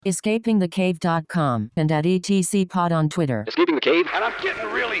escapingthecave.com, and at ETCPod on Twitter. Escaping the Cave. And I'm getting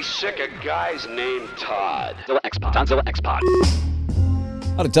really sick of guys named Todd. Tonzilla X-Pod.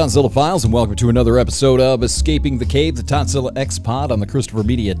 Howdy, Tonzilla Files, and welcome to another episode of Escaping the Cave, the Tonzilla X-Pod on the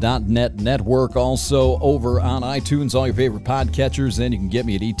ChristopherMedia.net network. Also over on iTunes, all your favorite podcatchers, and you can get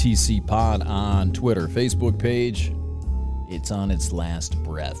me at ETCPod on Twitter. Facebook page, it's on its last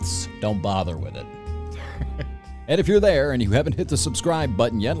breaths. Don't bother with it. And if you're there and you haven't hit the subscribe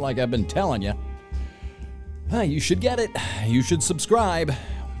button yet, like I've been telling you, you should get it. You should subscribe.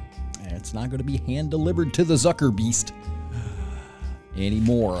 It's not going to be hand-delivered to the Zucker Beast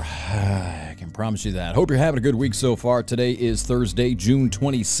anymore. I can promise you that. Hope you're having a good week so far. Today is Thursday, June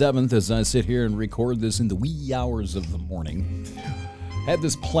 27th, as I sit here and record this in the wee hours of the morning. Had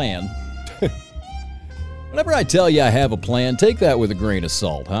this plan. Whenever I tell you I have a plan, take that with a grain of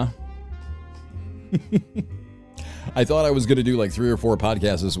salt, huh? I thought I was going to do like 3 or 4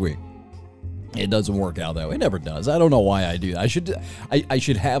 podcasts this week. It doesn't work out that way. It never does. I don't know why I do that. I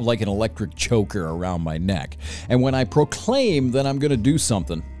should have like an electric choker around my neck. And when I proclaim that I'm going to do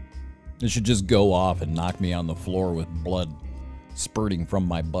something, it should just go off and knock me on the floor with blood spurting from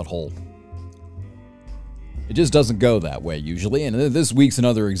my butthole. It just doesn't go that way usually. And this week's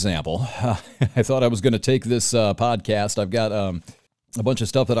another example. I thought I was going to take this podcast. I've got a bunch of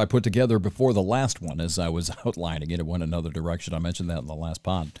stuff that I put together before the last one as I was outlining it. It went another direction. I mentioned that in the last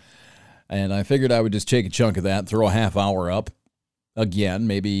pod. And I figured I would just take a chunk of that, throw a half hour up again,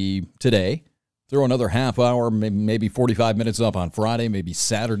 maybe today. Throw another half hour, maybe 45 minutes up on Friday, maybe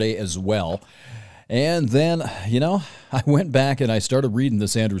Saturday as well. And then, I went back and I started reading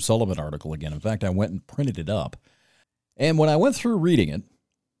this Andrew Sullivan article again. In fact, I went and printed it up. And when I went through reading it,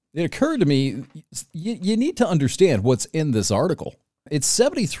 it occurred to me, you need to understand what's in this article. It's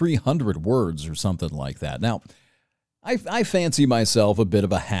 7,300 words or something like that. Now, I fancy myself a bit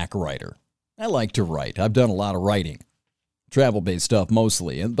of a hack writer. I like to write. I've done a lot of writing, travel-based stuff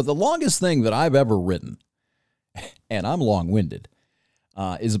mostly. But the longest thing that I've ever written, and I'm long-winded,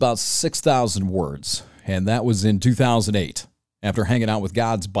 is about 6,000 words. And that was in 2008, after hanging out with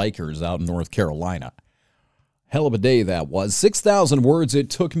God's bikers out in North Carolina. Hell of a day that was. 6,000 words. It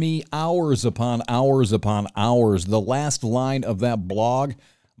took me hours upon hours upon hours. The last line of that blog,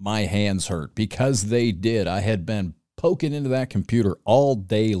 my hands hurt because they did. I had been poking into that computer all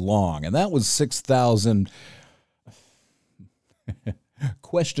day long, and that was 6,000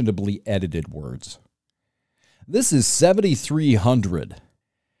 questionably edited words. This is 7,300,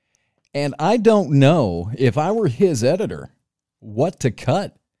 and I don't know, if I were his editor, what to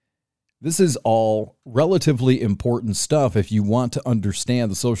cut. This is all relatively important stuff if you want to understand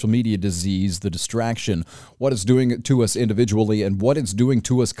the social media disease, the distraction, what it's doing to us individually, and what it's doing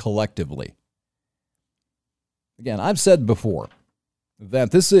to us collectively. Again, I've said before that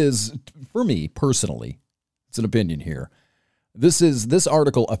this is, for me personally, it's an opinion here, this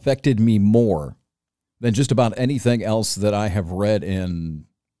article affected me more than just about anything else that I have read in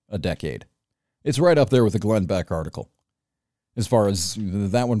a decade. It's right up there with the Glenn Beck article, as far as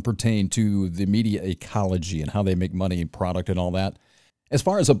that one pertained to the media ecology and how they make money and product and all that. As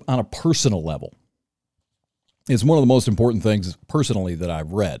far as on a personal level, it's one of the most important things personally that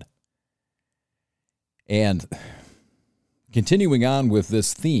I've read. And continuing on with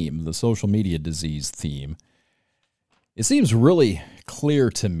this theme, the social media disease theme, it seems really clear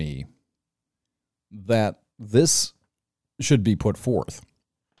to me that this should be put forth.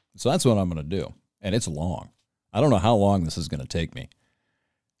 So that's what I'm going to do. And it's long. I don't know how long this is going to take me,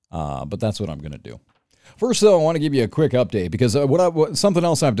 but that's what I'm going to do. First, though, I want to give you a quick update because something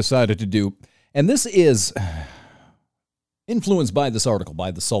else I've decided to do, and this is influenced by this article, by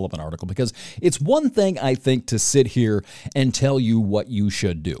the Sullivan article, because it's one thing, I think, to sit here and tell you what you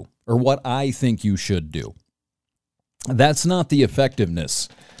should do, or what I think you should do. That's not the effectiveness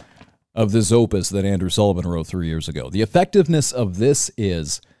of this opus that Andrew Sullivan wrote 3 years ago. The effectiveness of this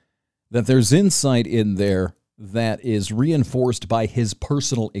is that there's insight in there that is reinforced by his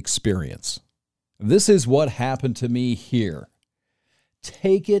personal experience. This is what happened to me here.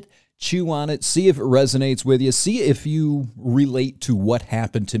 Take it, chew on it, see if it resonates with you, see if you relate to what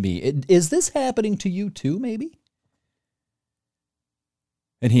happened to me. Is this happening to you too, maybe?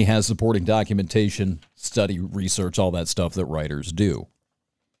 And he has supporting documentation, study, research, all that stuff that writers do.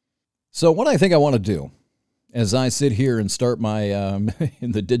 So what I think I want to do as I sit here and start my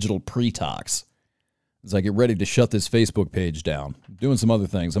in the digital pre-talks, as I get ready to shut this Facebook page down, doing some other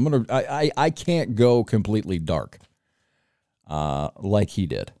things. I can't go completely dark like he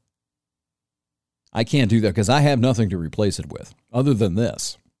did. I can't do that because I have nothing to replace it with other than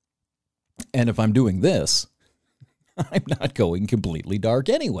this. And if I'm doing this, I'm not going completely dark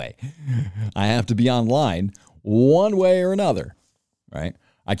anyway. I have to be online one way or another, right?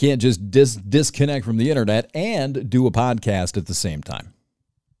 I can't just disconnect from the internet and do a podcast at the same time.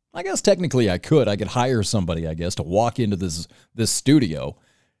 I guess technically I could. I could hire somebody, I guess, to walk into this studio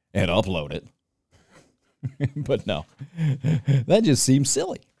and upload it. But no, that just seems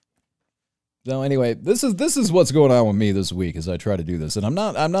silly. So anyway, this is what's going on with me this week as I try to do this, and I'm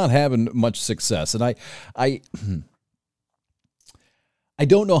not having much success, and I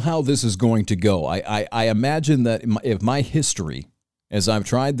don't know how this is going to go. I imagine that if my history, as I've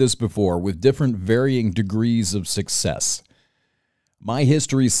tried this before with different varying degrees of success, my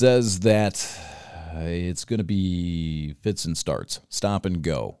history says that it's going to be fits and starts, stop and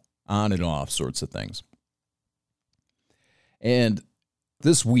go, on and off sorts of things. And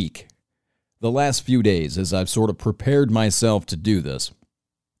this week, the last few days, as I've sort of prepared myself to do this,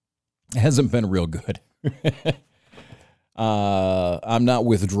 hasn't been real good. I'm not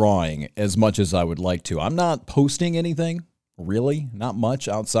withdrawing as much as I would like to. I'm not posting anything, really, not much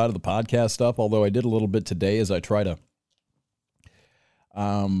outside of the podcast stuff, although I did a little bit today as I try to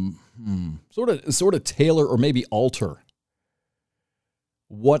sort of tailor or maybe alter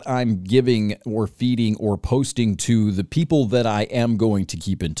what I'm giving or feeding or posting to the people that I am going to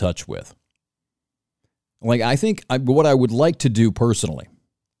keep in touch with. Like, I think what I would like to do personally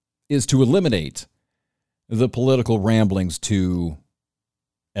is to eliminate the political ramblings to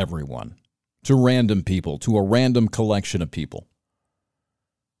everyone, to random people, to a random collection of people.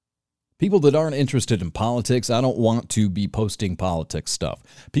 People that aren't interested in politics, I don't want to be posting politics stuff.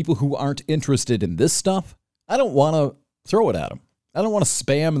 People who aren't interested in this stuff, I don't want to throw it at them. I don't want to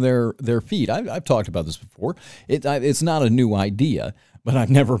spam their feed. I've talked about this before. It's not a new idea, but I've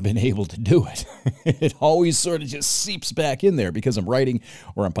never been able to do it. It always sort of just seeps back in there because I'm writing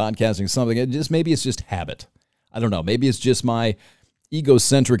or I'm podcasting something. Maybe it's just habit. I don't know. Maybe it's just my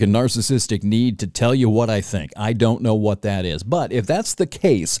egocentric and narcissistic need to tell you what I think. I don't know what that is. But if that's the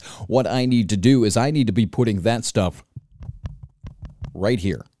case, what I need to do is I need to be putting that stuff right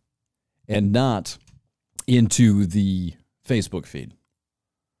here and not into the Facebook feed.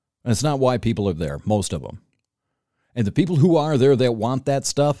 And it's not why people are there, most of them. And the people who are there that want that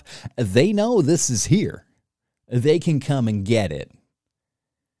stuff, they know this is here. They can come and get it.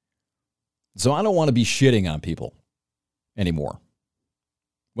 So I don't want to be shitting on people anymore.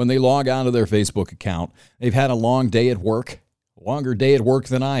 When they log onto their Facebook account, they've had a long day at work, a longer day at work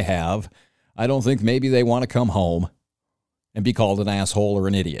than I have. I don't think maybe they want to come home and be called an asshole or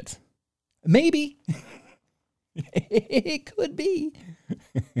an idiot. Maybe. It could be.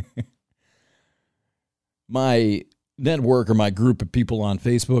 My network or my group of people on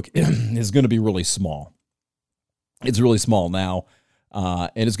Facebook is going to be really small. It's really small now,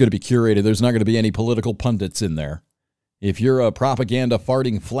 and it's going to be curated. There's not going to be any political pundits in there. If you're a propaganda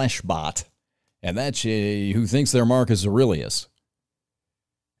farting flesh bot, and that's who thinks they're Marcus Aurelius,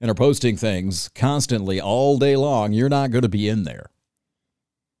 and are posting things constantly all day long, you're not going to be in there.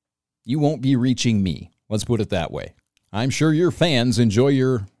 You won't be reaching me. Let's put it that way. I'm sure your fans enjoy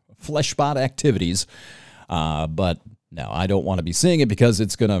your fleshbot activities, but no, I don't want to be seeing it because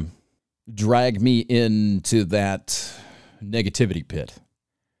it's going to drag me into that negativity pit.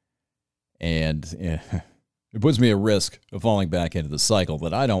 And it puts me at risk of falling back into the cycle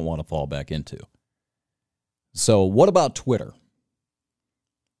that I don't want to fall back into. So what about Twitter?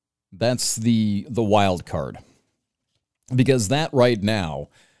 That's the wild card. Because that right now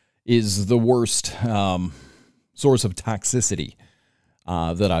is the worst source of toxicity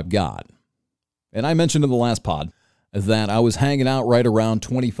that I've got. And I mentioned in the last pod that I was hanging out right around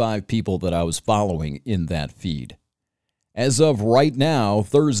 25 people that I was following in that feed. As of right now,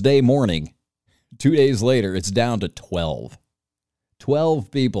 Thursday morning, 2 days later, it's down to 12.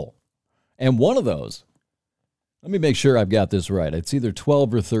 12 people. And one of those, let me make sure I've got this right. It's either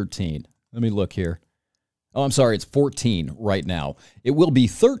 12 or 13. Let me look here. Oh, I'm sorry, it's 14 right now. It will be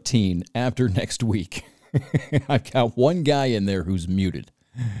 13 after next week. I've got one guy in there who's muted.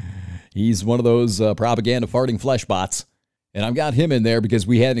 He's one of those propaganda farting flesh bots. And I've got him in there because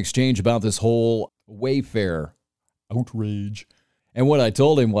we had an exchange about this whole Wayfair outrage. And what I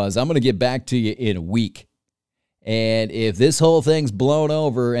told him was, I'm going to get back to you in a week. And if this whole thing's blown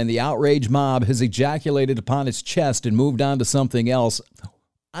over and the outrage mob has ejaculated upon its chest and moved on to something else,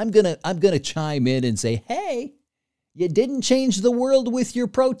 I'm gonna chime in and say, hey, you didn't change the world with your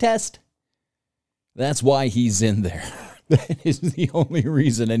protest. That's why he's in there. That is the only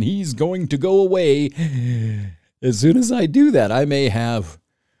reason. And he's going to go away as soon as I do that. I may have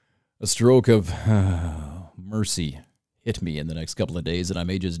a stroke of mercy hit me in the next couple of days, and I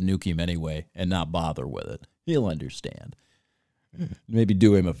may just nuke him anyway and not bother with it. He'll understand. Maybe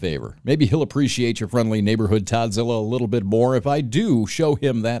do him a favor. Maybe he'll appreciate your friendly neighborhood Toddzilla a little bit more if I do show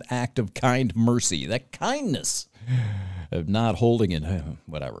him that act of kind mercy, that kindness of not holding it,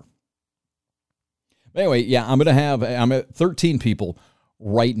 whatever. Anyway, yeah, I'm at 13 people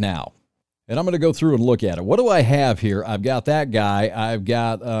right now, and I'm going to go through and look at it. What do I have here? I've got that guy. I've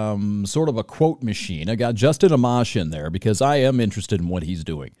got sort of a quote machine. I got Justin Amash in there because I am interested in what he's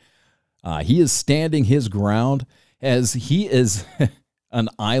doing. He is standing his ground as he is an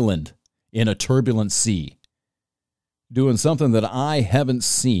island in a turbulent sea, doing something that I haven't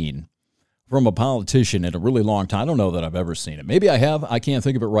seen from a politician in a really long time. I don't know that I've ever seen it. Maybe I have. I can't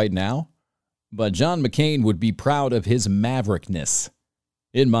think of it right now. But John McCain would be proud of his maverickness,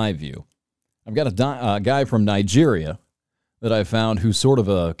 in my view. I've got a guy from Nigeria that I found who's sort of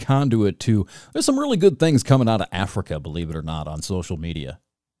a conduit to, there's some really good things coming out of Africa, believe it or not, on social media.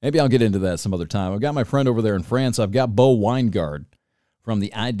 Maybe I'll get into that some other time. I've got my friend over there in France. I've got Bo Weingard from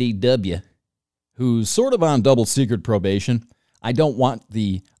the IDW, who's sort of on double secret probation. I don't want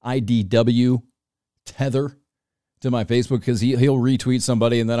the IDW tether to my Facebook because he'll retweet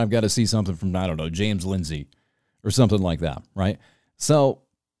somebody and then I've got to see something from, I don't know, James Lindsay or something like that, right? So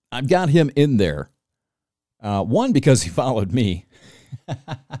I've got him in there. One, because he followed me,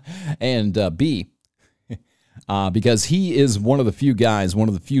 and B, because he is one of the few guys, one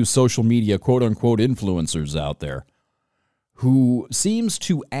of the few social media quote-unquote influencers out there who seems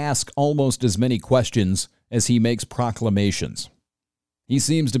to ask almost as many questions as he makes proclamations. He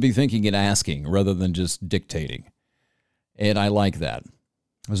seems to be thinking and asking rather than just dictating. And I like that.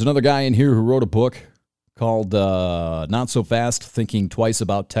 There's another guy in here who wrote a book called Not So Fast, Thinking Twice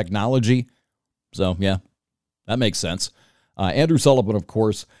About Technology. So, yeah, that makes sense. Andrew Sullivan, of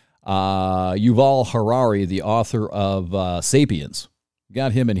course. Yuval Harari, the author of Sapiens.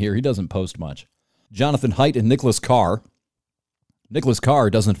 Got him in here. He doesn't post much. Jonathan Haidt and Nicholas Carr. Nicholas Carr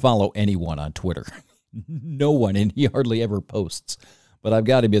doesn't follow anyone on Twitter. No one, and he hardly ever posts. But I've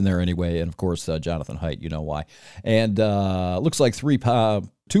got him in there anyway, and of course, Jonathan Haidt, you know why. And looks like two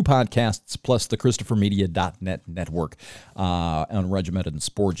podcasts plus the ChristopherMedia.net network on Regimented and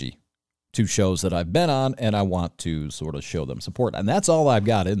Sporgy. 2 shows that I've been on, and I want to sort of show them support. And that's all I've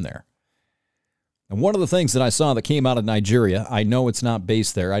got in there. And one of the things that I saw that came out of Nigeria, I know it's not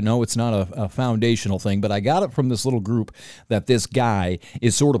based there. I know it's not a foundational thing, but I got it from this little group that this guy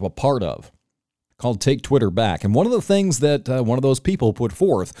is sort of a part of, called Take Twitter Back. And one of the things that one of those people put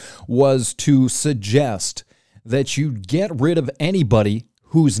forth was to suggest that you get rid of anybody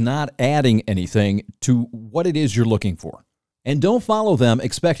who's not adding anything to what it is you're looking for. And don't follow them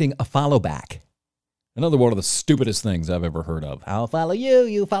expecting a follow back. Another one of the stupidest things I've ever heard of. I'll follow you,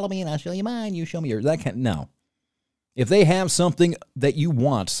 you follow me, and I'll show you mine, you show me yours. No. If they have something that you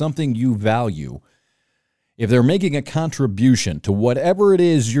want, something you value, if they're making a contribution to whatever it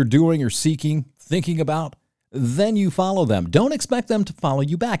is you're doing or seeking, thinking about, then you follow them. Don't expect them to follow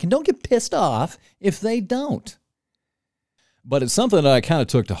you back. And don't get pissed off if they don't. But it's something that I kind of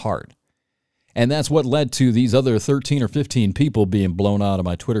took to heart. And that's what led to these other 13 or 15 people being blown out of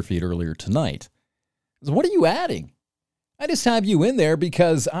my Twitter feed earlier tonight. So what are you adding? I just have you in there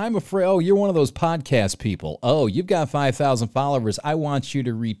because I'm afraid, oh, you're one of those podcast people. Oh, you've got 5,000 followers. I want you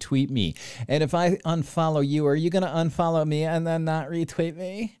to retweet me. And if I unfollow you, are you going to unfollow me and then not retweet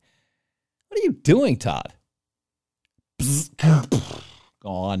me? What are you doing, Todd?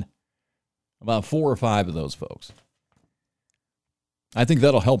 Gone. About 4 or 5 of those folks. I think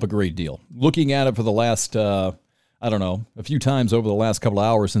that'll help a great deal. Looking at it for the last, a few times over the last couple of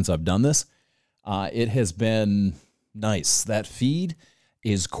hours since I've done this, it has been nice. That feed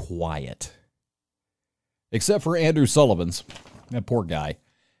is quiet. Except for Andrew Sullivan's, that poor guy.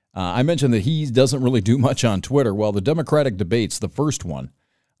 I mentioned that he doesn't really do much on Twitter. Well, the Democratic debates, the first one,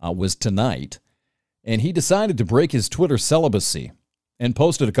 was tonight, and he decided to break his Twitter celibacy and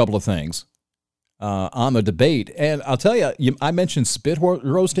posted a couple of things on the debate. And I'll tell you, I mentioned spit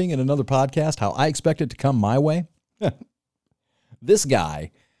roasting in another podcast, how I expect it to come my way. This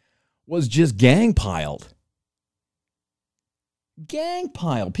guy was just gang-piled.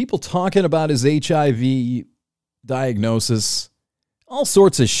 Gang-piled. People talking about his HIV diagnosis. All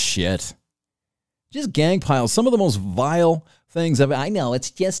sorts of shit. Just gang-piled. Some of the most vile things I know, it's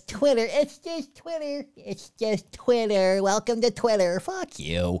just Twitter. It's just Twitter. It's just Twitter. Welcome to Twitter. Fuck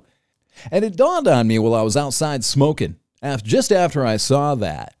you. And it dawned on me while I was outside smoking, just after I saw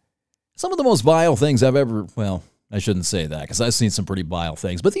that, some of the most vile things I've ever, well, I shouldn't say that because I've seen some pretty vile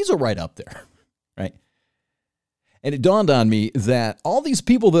things, but these are right up there, right? And it dawned on me that all these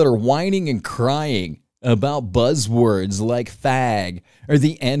people that are whining and crying about buzzwords like fag or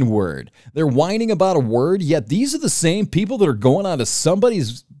the N-word. They're whining about a word, yet these are the same people that are going onto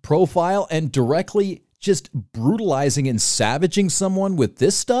somebody's profile and directly just brutalizing and savaging someone with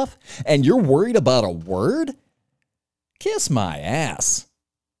this stuff, and you're worried about a word? Kiss my ass.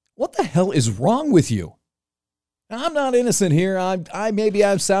 What the hell is wrong with you? I'm not innocent here.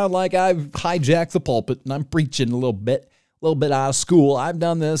 I sound like I've hijacked the pulpit and I'm preaching a little bit out of school. I've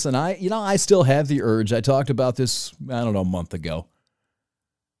done this, and I still have the urge. I talked about this, I don't know, a month ago.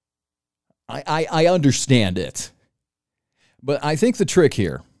 I understand it. But I think the trick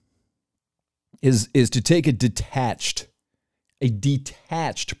here is to take a detached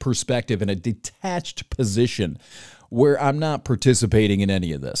perspective and a detached position where I'm not participating in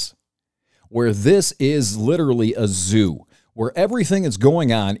any of this. Where this is literally a zoo, where everything that's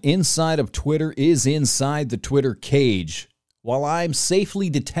going on inside of Twitter is inside the Twitter cage, while I'm safely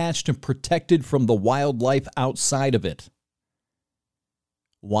detached and protected from the wildlife outside of it.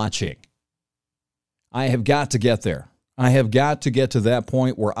 Watching. I have got to get there. I have got to get to that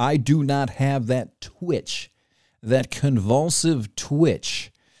point where I do not have that twitch, that convulsive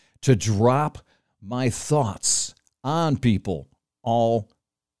twitch, to drop my thoughts on people all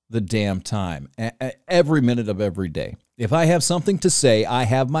the damn time, every minute of every day. If I have something to say, I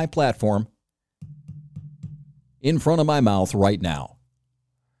have my platform in front of my mouth right now.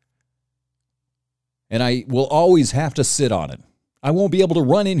 And I will always have to sit on it. I won't be able to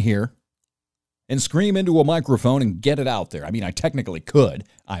run in here and scream into a microphone and get it out there. I mean, I technically could.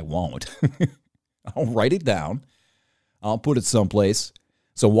 I won't. I'll write it down. I'll put it someplace.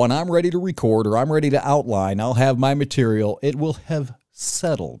 So when I'm ready to record or I'm ready to outline, I'll have my material. It will have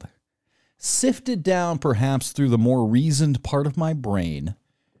settled, sifted down perhaps through the more reasoned part of my brain.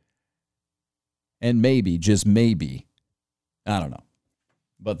 And maybe, just maybe, I don't know.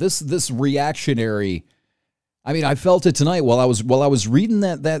 But this reactionary, I mean, I felt it tonight while I was reading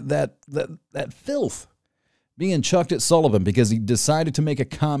that filth being chucked at Sullivan because he decided to make a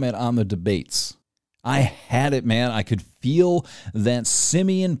comment on the debates. I had it, man. I could feel that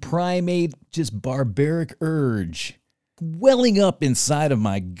simian primate, just barbaric urge welling up inside of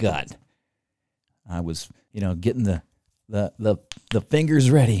my gut. I was, getting the fingers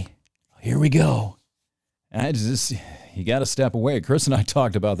ready. Here we go. And you got to step away. Chris and I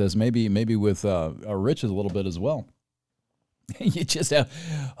talked about this, maybe with Rich a little bit as well. You just have,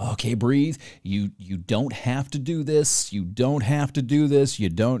 okay, breathe. You don't have to do this. You don't have to do this. You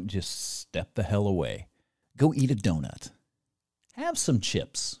don't, just step the hell away. Go eat a donut. Have some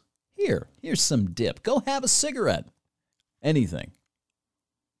chips. Here's some dip. Go have a cigarette. Anything.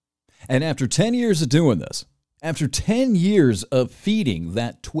 And after 10 years of doing this, after 10 years of feeding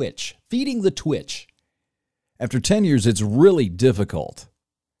the twitch, after 10 years, it's really difficult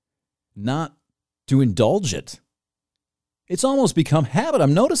not to indulge it. It's almost become habit.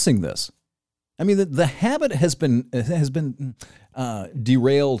 I'm noticing this. I mean, the habit has been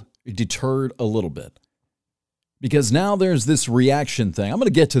derailed, deterred a little bit. Because now there's this reaction thing. I'm going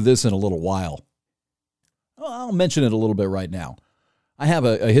to get to this in a little while. I'll mention it a little bit right now. I have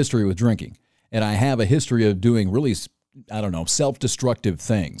a history with drinking, and I have a history of doing really, self-destructive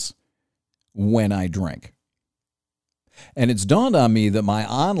things when I drink. And it's dawned on me that my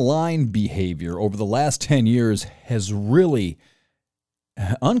online behavior over the last 10 years has really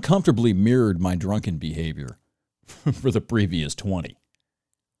uncomfortably mirrored my drunken behavior for the previous 20.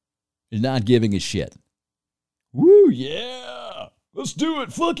 Not giving a shit. Woo, yeah. Let's do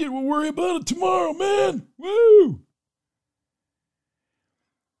it. Fuck it. We'll worry about it tomorrow, man. Woo.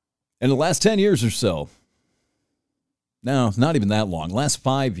 In the last 10 years or so, no, not even that long, last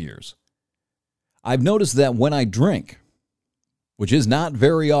 5 years, I've noticed that when I drink, which is not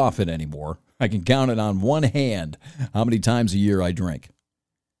very often anymore, I can count it on one hand how many times a year I drink.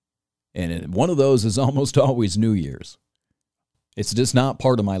 And one of those is almost always New Year's. It's just not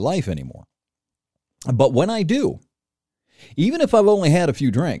part of my life anymore. But when I do, even if I've only had a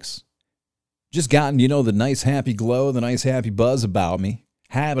few drinks, just gotten, the nice happy glow, the nice happy buzz about me,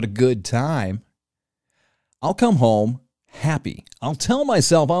 having a good time, I'll come home happy. I'll tell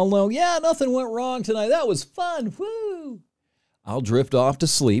myself, I'll know, yeah, nothing went wrong tonight. That was fun. Woo! I'll drift off to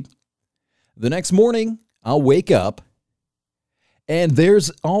sleep. The next morning, I'll wake up, and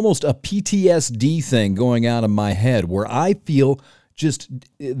there's almost a PTSD thing going on in my head where I feel just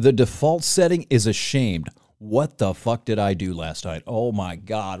the default setting is ashamed. What the fuck did I do last night? Oh my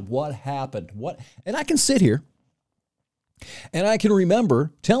God, what happened? What? And I can sit here and I can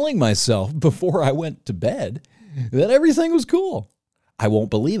remember telling myself before I went to bed that everything was cool. I won't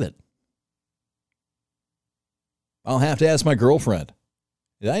believe it. I'll have to ask my girlfriend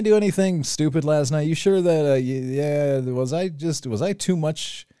Did I do anything stupid last night? You sure that, was I too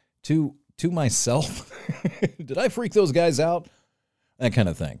much to myself? Did I freak those guys out? That kind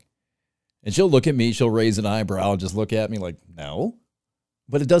of thing. And she'll look at me, she'll raise an eyebrow and just look at me like, no.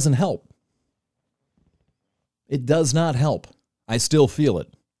 But it doesn't help. It does not help. I still feel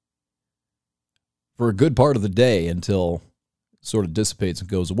it for a good part of the day until it sort of dissipates and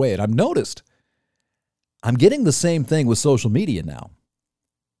goes away. And I've noticed I'm getting the same thing with social media now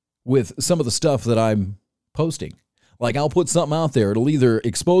with some of the stuff that I'm posting. Like I'll put something out there. It'll either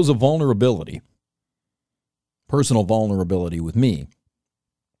expose a vulnerability, personal vulnerability with me,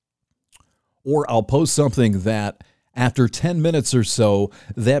 or I'll post something that after 10 minutes or so,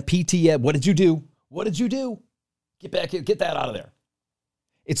 that PTS, what did you do? What did you do? Get that out of there.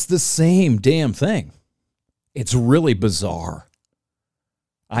 It's the same damn thing. It's really bizarre.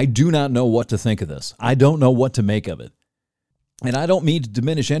 I do not know what to think of this. I don't know what to make of it. And I don't mean to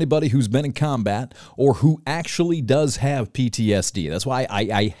diminish anybody who's been in combat or who actually does have PTSD. That's why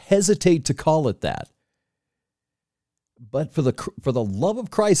I hesitate to call it that. But for the love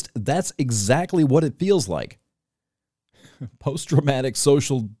of Christ, that's exactly what it feels like. Post-traumatic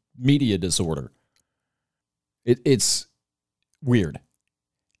social media disorder. It's weird.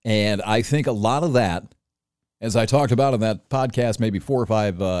 And I think a lot of that, as I talked about in that podcast maybe 4 or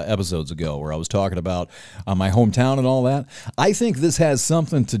 5 episodes ago where I was talking about my hometown and all that, I think this has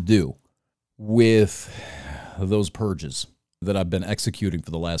something to do with those purges that I've been executing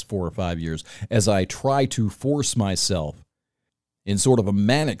for the last 4 or 5 years as I try to force myself in sort of a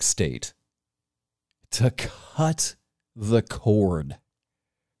manic state to cut the cord.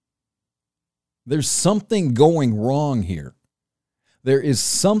 There's something going wrong here. There is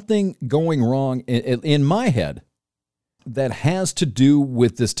something going wrong in my head that has to do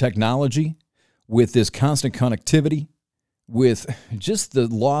with this technology, with this constant connectivity, with just the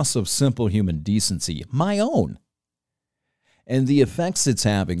loss of simple human decency, my own, and the effects it's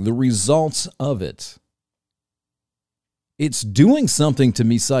having, the results of it. It's doing something to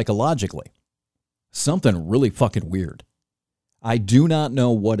me psychologically. Something really fucking weird. I do not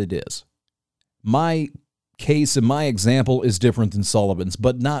know what it is. My case and my example is different than Sullivan's,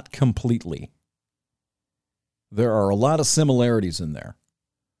 but not completely. There are a lot of similarities in there.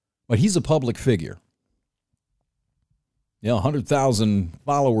 But he's a public figure. 100,000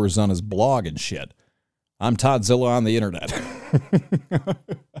 followers on his blog and shit. I'm Toddzilla on the internet.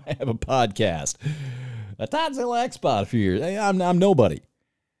 I have a podcast. A Toddzilla X-Pod a few years. I'm nobody.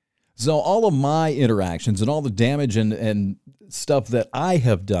 So all of my interactions and all the damage and stuff that I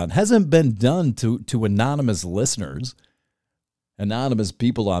have done hasn't been done to anonymous listeners, anonymous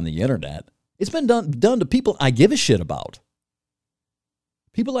people on the internet. It's been done to people I give a shit about,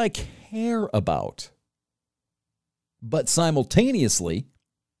 people I care about. But simultaneously,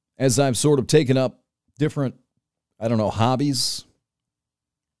 as I've sort of taken up different, hobbies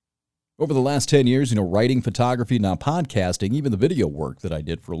over the last 10 years, writing, photography, now podcasting, even the video work that I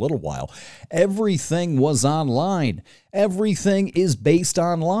did for a little while, everything was online. Everything is based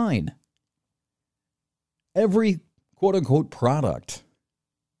online. Every quote-unquote product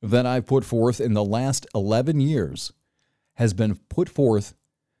that I've put forth in the last 11 years has been put forth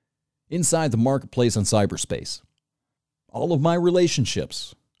inside the marketplace in cyberspace. All of my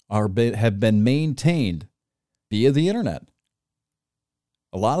relationships have been maintained via the internet.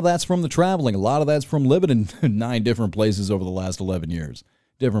 A lot of that's from the traveling. A lot of that's from living in 9 different places over the last 11 years,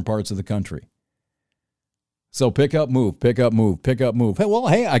 different parts of the country. So pick up, move, pick up, move, pick up, move.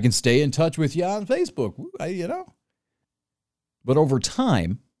 Hey, I can stay in touch with you on Facebook, But over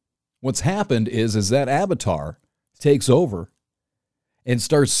time, what's happened is that avatar takes over and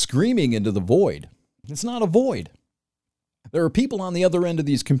starts screaming into the void. It's not a void. There are people on the other end of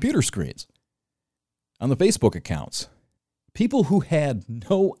these computer screens, on the Facebook accounts, people who had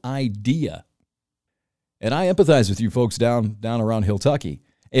no idea. And I empathize with you folks down around Hilltucky,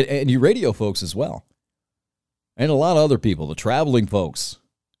 and you radio folks as well. And a lot of other people, the traveling folks.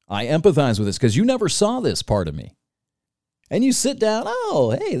 I empathize with this because you never saw this part of me. And you sit down,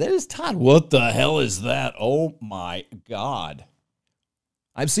 oh, hey, there's Todd. What the hell is that? Oh, my God.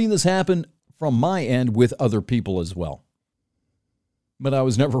 I've seen this happen from my end with other people as well. But I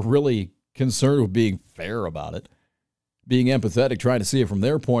was never really concerned with being fair about it, being empathetic, trying to see it from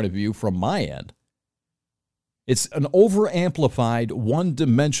their point of view from my end. It's an over-amplified,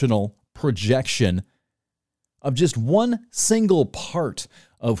 one-dimensional projection of just one single part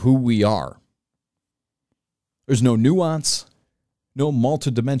of who we are. There's no nuance, no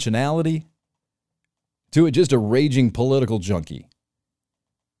multidimensionality to it, just a raging political junkie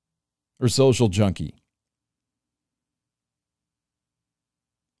or social junkie.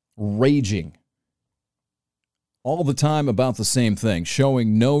 raging all the time about the same thing,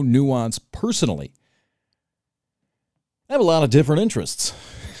 showing no nuance personally. I have a lot of different interests.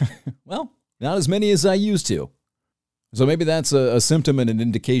 Well, not as many as I used to. So maybe that's a symptom and an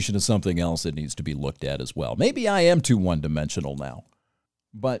indication of something else that needs to be looked at as well. Maybe I am too one-dimensional now.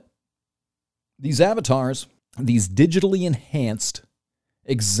 But these avatars, these digitally enhanced,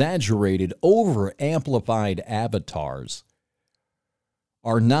 exaggerated, over-amplified avatars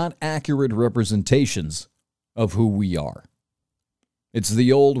are not accurate representations of who we are. It's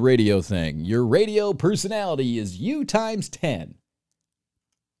the old radio thing. Your radio personality is you times 10.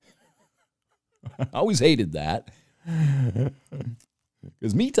 I always hated that.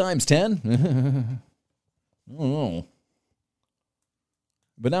 Because me times 10? I don't know.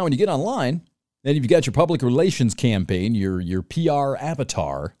 But now when you get online, and you've got your public relations campaign, your PR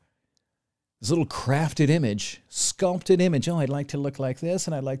avatar, this little crafted image, sculpted image. Oh, I'd like to look like this,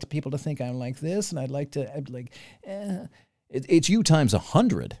 and I'd like people to think I'm like this, and it's you times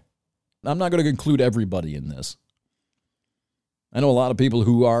 100. I'm not going to include everybody in this. I know a lot of people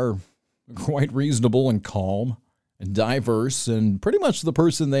who are quite reasonable and calm and diverse and pretty much the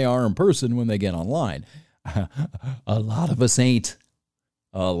person they are in person when they get online. A lot of us ain't.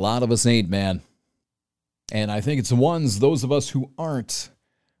 A lot of us ain't, man. And I think it's those of us who aren't,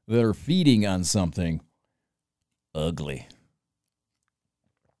 that are feeding on something ugly.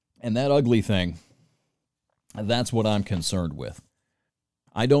 And that ugly thing, that's what I'm concerned with.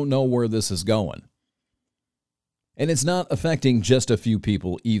 I don't know where this is going. And it's not affecting just a few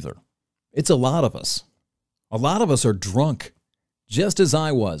people either. It's a lot of us. A lot of us are drunk, just as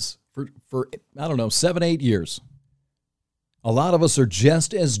I was for 7, 8 years. A lot of us are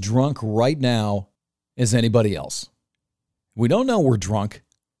just as drunk right now as anybody else. We don't know we're drunk.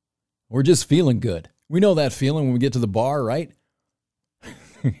 We're just feeling good. We know that feeling when we get to the bar, right?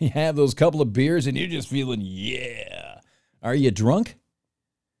 You have those couple of beers and you're just feeling, yeah. Are you drunk?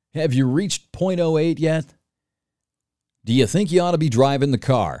 Have you reached 0.08 yet? Do you think you ought to be driving the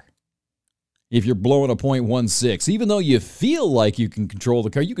car? If you're blowing a 0.16, even though you feel like you can control the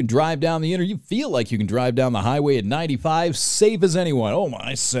car, you can drive down the you feel like you can drive down the highway at 95, safe as anyone. Oh,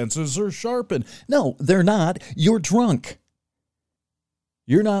 my senses are sharpened. No, they're not. You're drunk.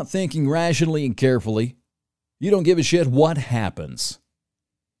 You're not thinking rationally and carefully. You don't give a shit what happens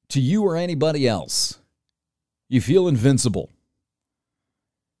to you or anybody else. You feel invincible.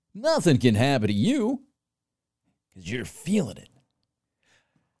 Nothing can happen to you because you're feeling it.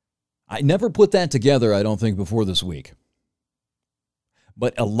 I never put that together, I don't think, before this week.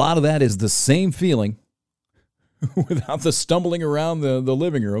 But a lot of that is the same feeling without the stumbling around the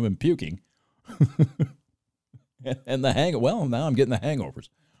living room and puking. And now I'm getting the hangovers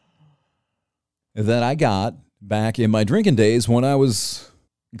that I got back in my drinking days when I was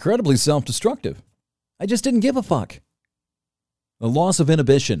incredibly self-destructive. I just didn't give a fuck. The loss of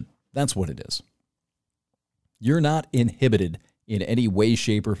inhibition, that's what it is. You're not inhibited in any way,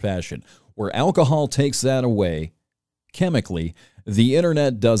 shape, or fashion. Where alcohol takes that away chemically, the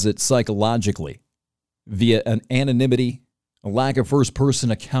internet does it psychologically via an anonymity, a lack of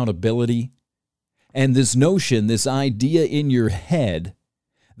first-person accountability, and this notion, this idea in your head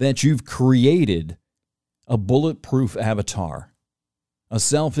that you've created a bulletproof avatar, a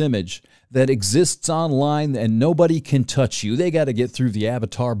self-image that exists online and nobody can touch you. They got to get through the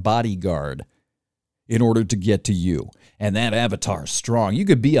avatar bodyguard in order to get to you. And that avatar's strong. You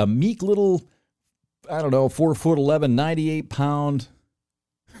could be a meek little, 4'11", 98-pound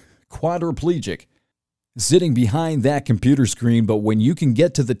quadriplegic sitting behind that computer screen, but when you can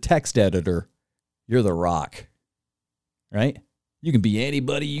get to the text editor, you're the Rock, right? You can be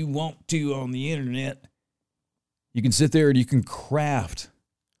anybody you want to on the internet. You can sit there and you can craft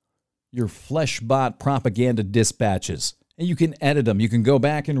your flesh-bot propaganda dispatches, and you can edit them. You can go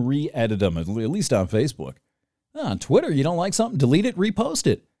back and re-edit them, at least on Facebook. On Twitter, you don't like something, delete it, repost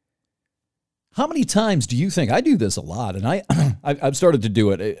it. How many times do you think, I do this a lot, and I've started to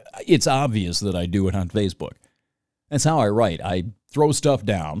do it. It's obvious that I do it on Facebook. That's how I write. I throw stuff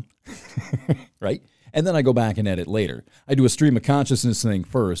down, right? And then I go back and edit later. I do a stream of consciousness thing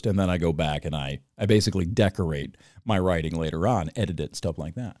first, and then I go back and I basically decorate my writing later on, edit it, stuff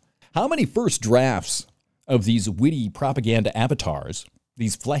like that. How many first drafts of these witty propaganda avatars,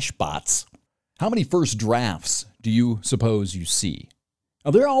 these flesh bots, how many first drafts do you suppose you see?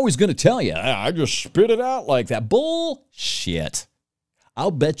 Now, they're always going to tell you, I just spit it out like that. Bullshit.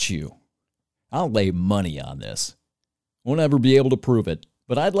 I'll bet you, I'll lay money on this. Won't ever be able to prove it,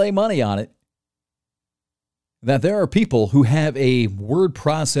 but I'd lay money on it, that there are people who have a word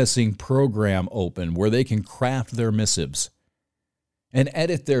processing program open where they can craft their missives and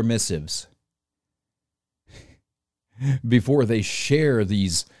edit their missives before they share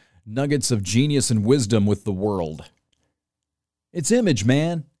these nuggets of genius and wisdom with the world. It's image,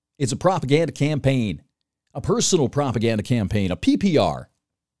 man. It's a propaganda campaign, a personal propaganda campaign, a PPR.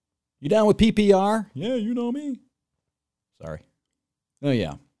 You down with PPR? Yeah, you know me. Sorry. Oh,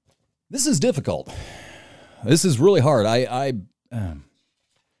 yeah. This is difficult. This is really hard. I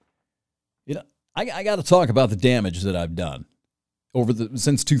got to talk about the damage that I've done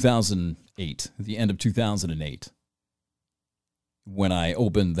since 2008, the end of 2008, when I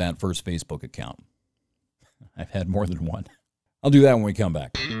opened that first Facebook account. I've had more than one. I'll do that when we come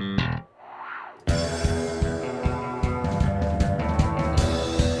back.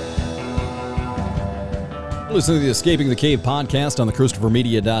 Listen to the Escaping the Cave podcast on the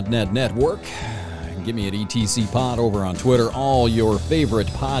ChristopherMedia.net network. Give me at ETC Pod over on Twitter, all your favorite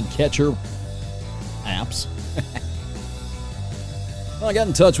podcatcher apps. Well, I got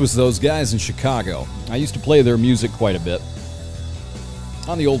in touch with those guys in Chicago. I used to play their music quite a bit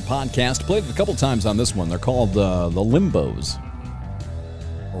on the old podcast. Played it a couple times on this one. They're called the Limbos.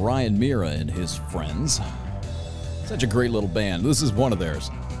 Ryan Mira and his friends. Such a great little band. This is one of theirs.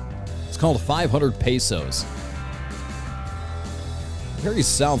 It's called 500 Pesos. Very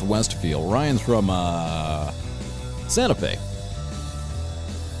southwest feel. Ryan's from Santa Fe.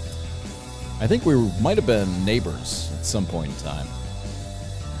 I think we might have been neighbors at some point in time.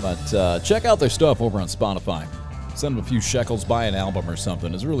 But check out their stuff over on Spotify. Send them a few shekels, buy an album or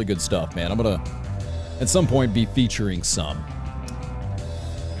something. It's really good stuff, man. I'm going to, at some point, be featuring some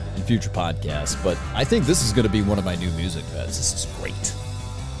in future podcasts. But I think this is going to be one of my new music beds. This is great.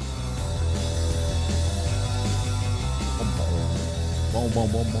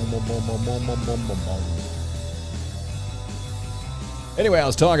 Anyway, I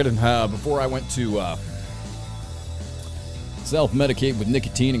was talking before I went to self-medicate with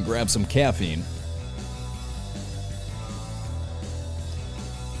nicotine and grab some caffeine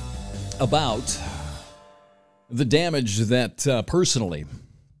about the damage that personally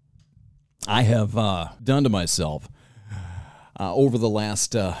I have done to myself over the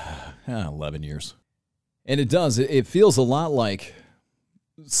last 11 years. And it feels a lot like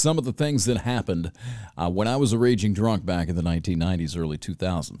some of the things that happened when I was a raging drunk back in the 1990s, early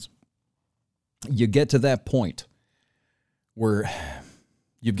 2000s. You get to that point where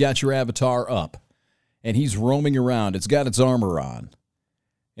you've got your avatar up and he's roaming around. It's got its armor on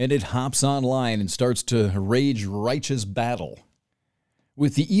and it hops online and starts to rage righteous battle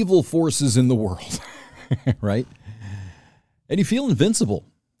with the evil forces in the world, right? And you feel invincible.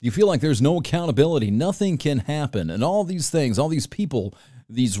 You feel like there's no accountability. Nothing can happen. And all these things, all these people,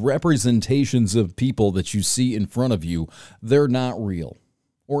 these representations of people that you see in front of you, they're not real.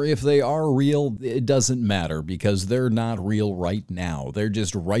 Or if they are real, it doesn't matter because they're not real right now. They're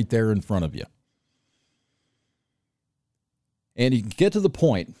just right there in front of you. And you get to the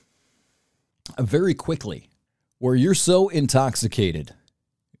point very quickly where you're so intoxicated,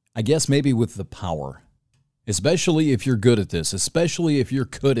 I guess maybe with the power, especially if you're good at this, especially if you're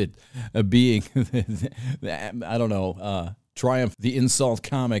good at being, Triumph, the insult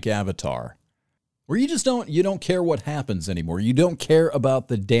comic avatar, where you don't care what happens anymore. You don't care about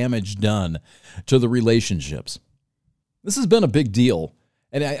the damage done to the relationships. This has been a big deal,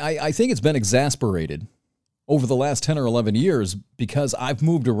 and I think it's been exasperated over the last 10 or 11 years because I've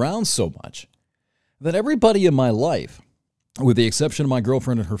moved around so much that everybody in my life, with the exception of my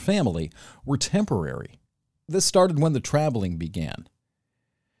girlfriend and her family, were temporary. This started when the traveling began.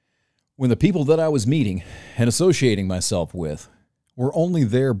 When the people that I was meeting and associating myself with were only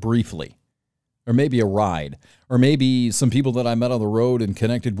there briefly, or maybe a ride, or maybe some people that I met on the road and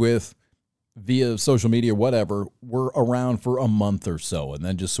connected with via social media, whatever, were around for a month or so and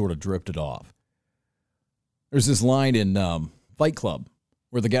then just sort of drifted off. There's this line in Fight Club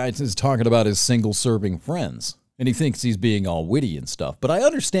where the guy is talking about his single-serving friends, and he thinks he's being all witty and stuff, but I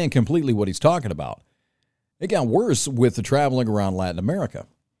understand completely what he's talking about. It got worse with the traveling around Latin America,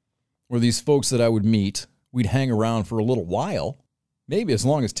 where these folks that I would meet, we'd hang around for a little while, maybe as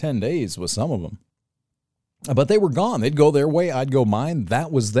long as 10 days with some of them. But they were gone. They'd go their way, I'd go mine.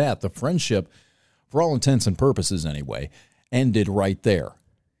 That was that. The friendship, for all intents and purposes anyway, ended right there.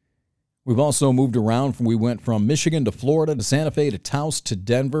 We've also moved around. We went from Michigan to Florida to Santa Fe to Taos to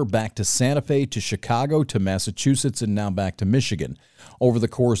Denver, back to Santa Fe to Chicago to Massachusetts, and now back to Michigan over the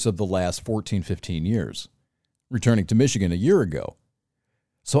course of the last 14, 15 years, returning to Michigan a year ago.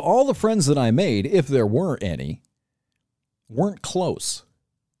 So all the friends that I made, if there were any, weren't close.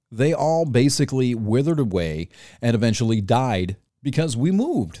 They all basically withered away and eventually died because we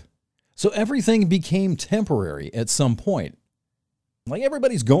moved. So everything became temporary at some point. Like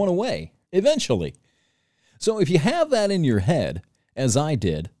everybody's going away eventually. So if you have that in your head, as I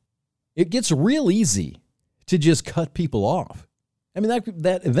did, it gets real easy to just cut people off. I mean,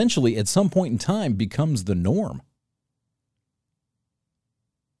 that eventually at some point in time becomes the norm.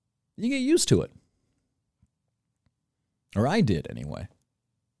 You get used to it. Or I did anyway.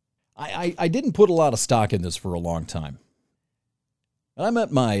 I didn't put a lot of stock in this for a long time. I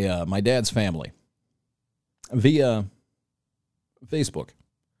met my dad's family via Facebook.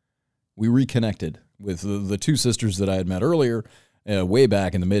 We reconnected with the two sisters that I had met earlier, way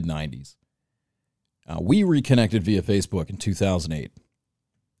back in the mid-90s. We reconnected via Facebook in 2008.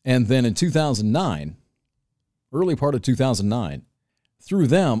 And then in 2009, early part of 2009, through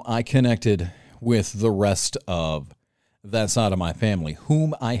them, I connected with the rest of that side of my family,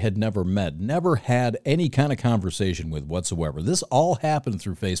 whom I had never met, never had any kind of conversation with whatsoever. This all happened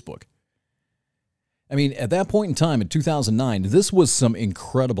through Facebook. I mean, at that point in time, in 2009, this was some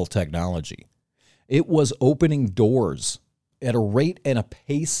incredible technology. It was opening doors at a rate and a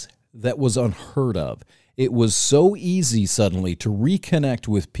pace that was unheard of. It was so easy suddenly to reconnect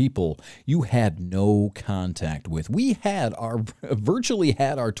with people you had no contact with. We had virtually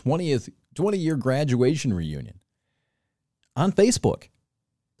had our 20-year graduation reunion on Facebook.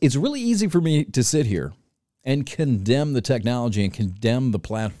 It's really easy for me to sit here and condemn the technology and condemn the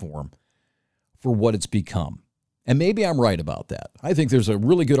platform for what it's become. And maybe I'm right about that. I think there's a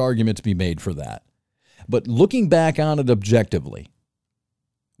really good argument to be made for that. But looking back on it objectively,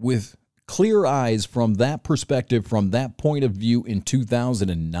 with clear eyes from that perspective, from that point of view in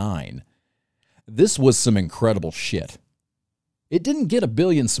 2009, this was some incredible shit. It didn't get 1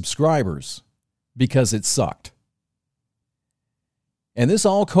 billion subscribers because it sucked. And this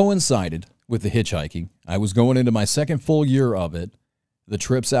all coincided with the hitchhiking. I was going into my second full year of it. The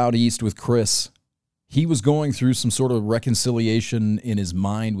trips out east with Chris. He was going through some sort of reconciliation in his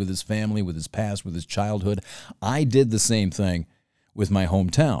mind with his family, with his past, with his childhood. I did the same thing with my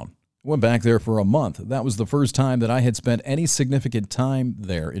hometown. Went back there for a month. That was the first time that I had spent any significant time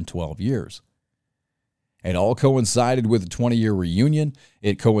there in 12 years. It all coincided with the 20-year reunion.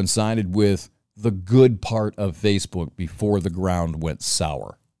 It coincided with the good part of Facebook before the ground went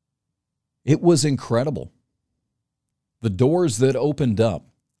sour. It was incredible. The doors that opened up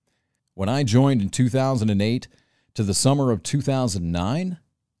when I joined in 2008 to the summer of 2009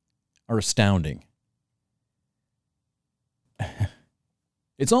 are astounding.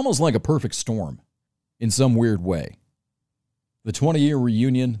 It's almost like a perfect storm in some weird way. The 20-year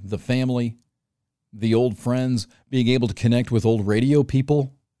reunion, the family, the old friends, being able to connect with old radio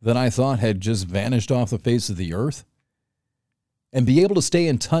people that I thought had just vanished off the face of the earth, and be able to stay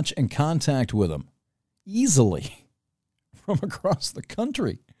in touch and contact with them easily from across the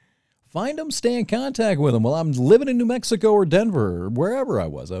country. Find them, stay in contact with them. Well, I'm living in New Mexico or Denver or wherever I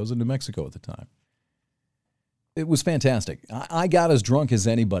was. I was in New Mexico at the time. It was fantastic. I got as drunk as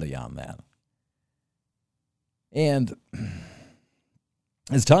anybody on that. And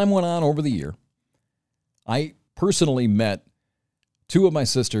as time went on over the year, I personally met 2 of my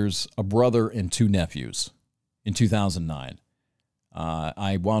sisters, a brother, and 2 nephews in 2009.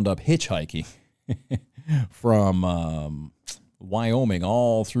 I wound up hitchhiking from Wyoming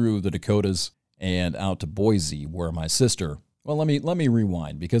all through the Dakotas and out to Boise, where my sister... Well, let me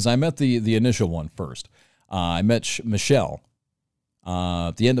rewind, because I met the initial one first. I met Michelle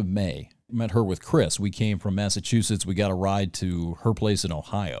at the end of May. Met her with Chris. We came from Massachusetts. We got a ride to her place in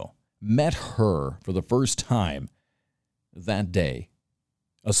Ohio. Met her for the first time that day.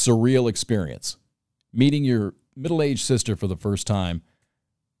 A surreal experience. Meeting your middle-aged sister for the first time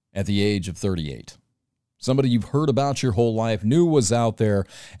at the age of 38. Somebody you've heard about your whole life, knew was out there,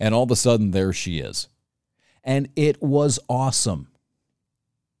 and all of a sudden there she is. And it was awesome.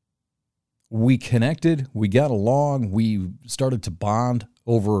 We connected, we got along, we started to bond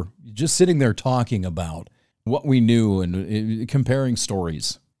over just sitting there talking about what we knew and comparing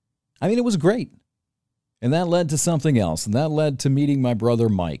stories. I mean, it was great. And that led to something else, and that led to meeting my brother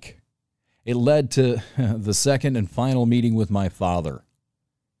Mike. It led to the second and final meeting with my father,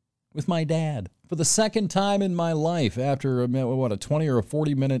 with my dad, for the second time in my life after, a 20 or a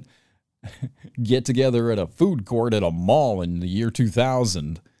 40-minute get-together at a food court at a mall in the year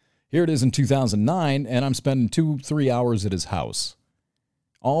 2000. Here it is in 2009, and I'm spending 2-3 hours at his house.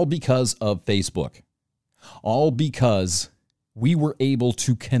 All because of Facebook. All because we were able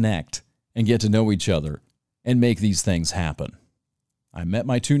to connect and get to know each other and make these things happen. I met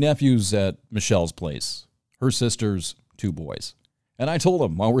my 2 nephews at Michelle's place, her sister's 2 boys. And I told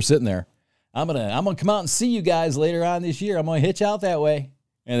them while we're sitting there, I'm gonna come out and see you guys later on this year. I'm gonna hitch out that way.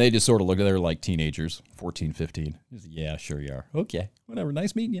 And they just sort of look at her like teenagers, 14, 15. Just, yeah, sure you are. Okay, whatever.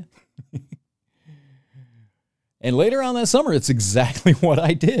 Nice meeting you. And later on that summer, it's exactly what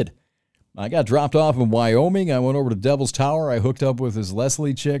I did. I got dropped off in Wyoming. I went over to Devil's Tower. I hooked up with this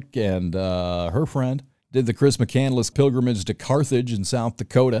Leslie chick and her friend. Did the Chris McCandless pilgrimage to Carthage in South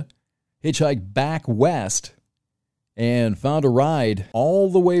Dakota. Hitchhiked back west and found a ride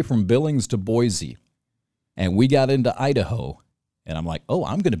all the way from Billings to Boise. And we got into Idaho. And I'm like, oh,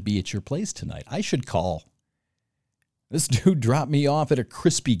 I'm going to be at your place tonight. I should call. This dude dropped me off at a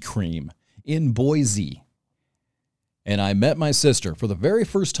Krispy Kreme in Boise. And I met my sister for the very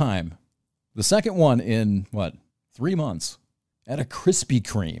first time, the second one in, 3 months, at a Krispy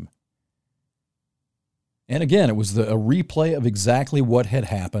Kreme. And again, it was a replay of exactly what had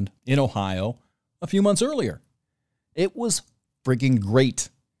happened in Ohio a few months earlier. It was freaking great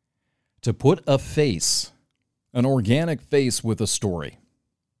to put a face, an organic face with a story,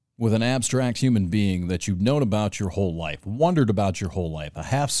 with an abstract human being that you've known about your whole life, wondered about your whole life, a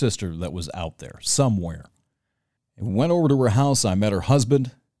half-sister that was out there somewhere. And went over to her house. I met her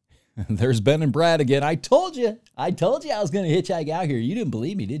husband. There's Ben and Brad again. I told you I was going to hitchhike out here. You didn't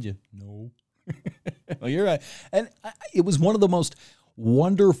believe me, did you? No. Well, you're right. And it was one of the most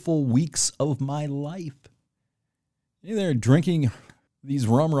wonderful weeks of my life. They're drinking these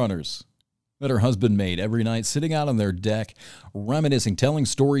rum runners that her husband made every night, sitting out on their deck, reminiscing, telling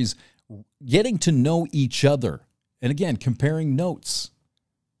stories, getting to know each other. And again, comparing notes,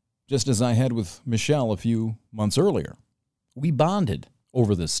 just as I had with Michelle a few months earlier. We bonded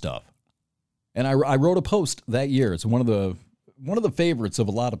over this stuff. And I wrote a post that year. It's one of the favorites of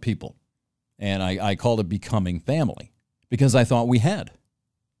a lot of people. And I called it Becoming Family because I thought we had.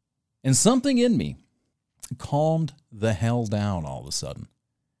 And something in me calmed the hell down all of a sudden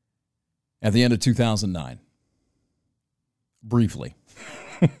at the end of 2009. Briefly.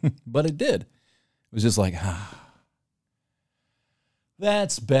 But it did. It was just like,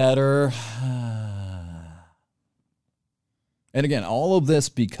 that's better. And again, all of this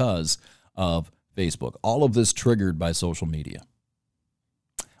because of Facebook. All of this triggered by social media.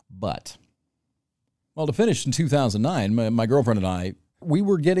 But, well, to finish in 2009, my girlfriend and I, we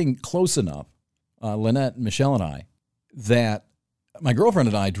were getting close enough, Lynette, Michelle, and I, that my girlfriend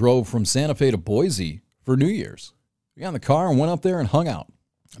and I drove from Santa Fe to Boise for New Year's. We got in the car and went up there and hung out.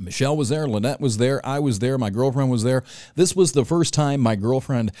 Michelle was there, Lynette was there, I was there, my girlfriend was there. This was the first time my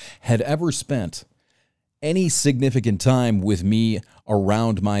girlfriend had ever spent any significant time with me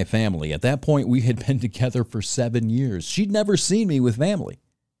around my family. At that point, we had been together for 7 years. She'd never seen me with family.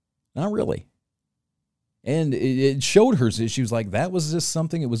 Not really. And it showed her. She was like, that was just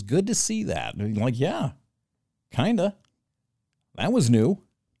something, it was good to see that. And I'm like, yeah, kind of. That was new.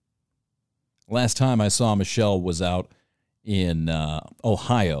 Last time I saw Michelle was out in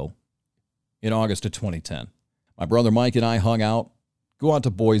Ohio in August of 2010. My brother Mike and I hung out, go out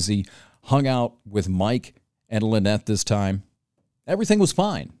to Boise, hung out with Mike and Lynette this time. Everything was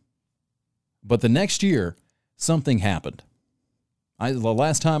fine. But the next year, something happened. The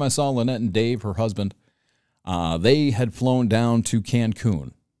last time I saw Lynette and Dave, her husband, they had flown down to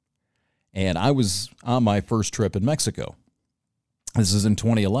Cancun. And I was on my first trip in Mexico. This is in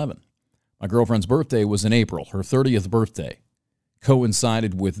 2011. My girlfriend's birthday was in April, her 30th birthday.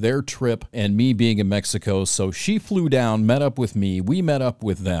 Coincided with their trip and me being in Mexico, so she flew down, met up with me, we met up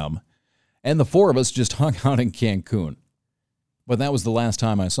with them, and the four of us just hung out in Cancun. But that was the last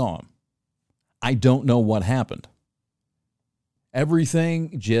time I saw him. I don't know what happened.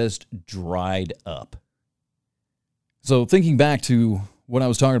 Everything just dried up. So thinking back to what I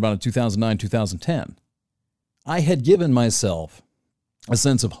was talking about in 2009, 2010, I had given myself a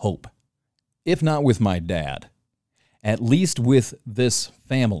sense of hope, if not with my dad, at least with this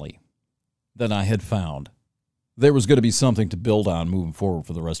family that I had found. There was going to be something to build on moving forward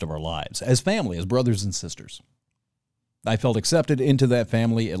for the rest of our lives, as family, as brothers and sisters. I felt accepted into that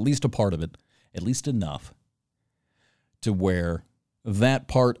family, at least a part of it, at least enough to where that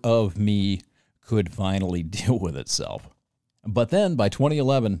part of me could finally deal with itself. But then by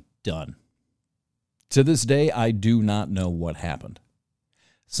 2011, done. To this day, I do not know what happened.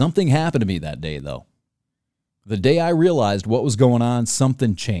 Something happened to me that day, though. The day I realized what was going on,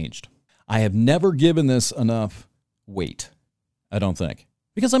 something changed. I have never given this enough weight, I don't think.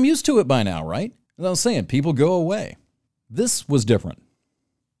 Because I'm used to it by now, right? As I was saying, people go away. This was different.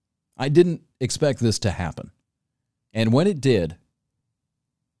 I didn't expect this to happen. And when it did,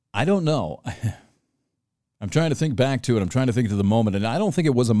 I don't know. I'm trying to think back to it. I'm trying to think to the moment. And I don't think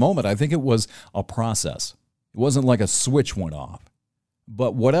it was a moment. I think it was a process. It wasn't like a switch went off.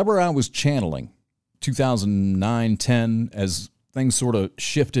 But whatever I was channeling, 2009, 10, as things sort of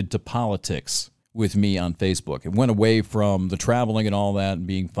shifted to politics with me on Facebook. It went away from the traveling and all that and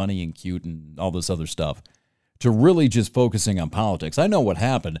being funny and cute and all this other stuff to really just focusing on politics. I know what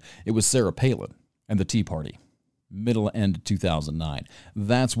happened. It was Sarah Palin and the Tea Party, end of 2009.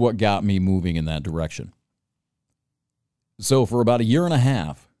 That's what got me moving in that direction. So for about a year and a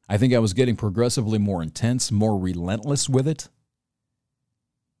half, I think I was getting progressively more intense, more relentless with it.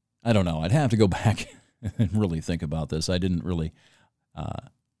 I don't know. I'd have to go back and really think about this. I didn't really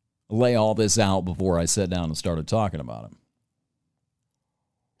lay all this out before I sat down and started talking about it.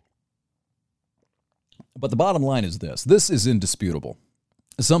 But the bottom line is this. This is indisputable.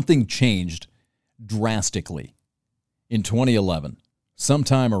 Something changed drastically in 2011,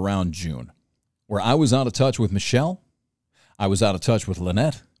 sometime around June, where I was out of touch with Michelle. I was out of touch with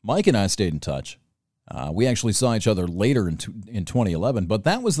Lynette. Mike and I stayed in touch. We actually saw each other later in 2011, but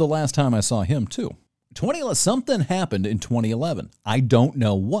that was the last time I saw him too. Something happened in 2011. I don't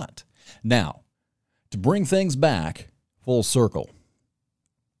know what. Now, to bring things back full circle,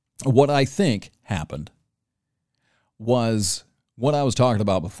 what I think happened was what I was talking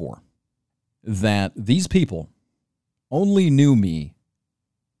about before, that these people only knew me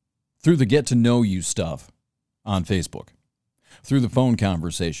through the get-to-know-you stuff on Facebook, through the phone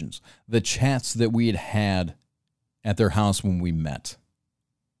conversations, the chats that we had had at their house when we met.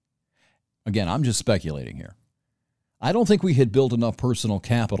 Again, I'm just speculating here. I don't think we had built enough personal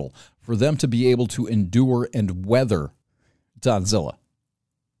capital for them to be able to endure and weather Todzilla.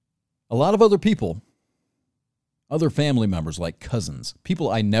 A lot of other people, other family members like cousins, people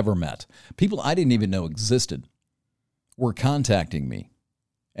I never met, people I didn't even know existed, were contacting me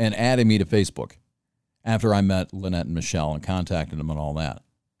and adding me to Facebook after I met Lynette and Michelle and contacted them and all that.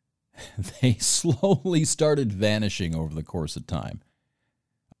 They slowly started vanishing over the course of time.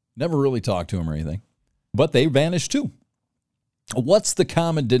 Never really talked to them or anything, but they vanished too. What's the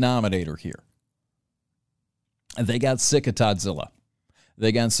common denominator here? They got sick of Todzilla.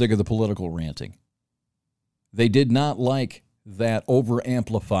 They got sick of the political ranting. They did not like that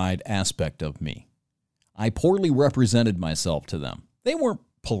over-amplified aspect of me. I poorly represented myself to them. They weren't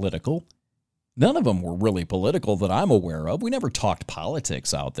political. None of them were really political that I'm aware of. We never talked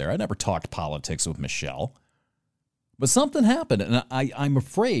politics out there. I never talked politics with Michelle. But something happened, and I'm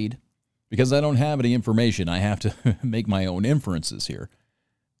afraid, because I don't have any information, I have to make my own inferences here,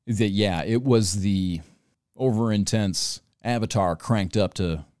 that, yeah, it was the over-intense avatar cranked up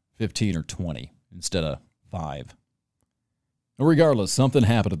to 15 or 20 instead of 5. Regardless, something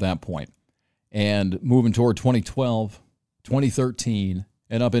happened at that point. And moving toward 2012, 2013,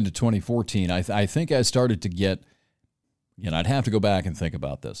 and up into 2014, I think I started to get, I'd have to go back and think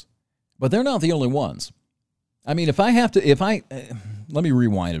about this. But they're not the only ones. I mean, let me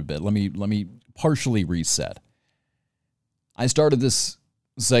rewind a bit. Let me partially reset. I started this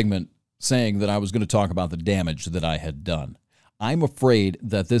segment saying that I was going to talk about the damage that I had done. I'm afraid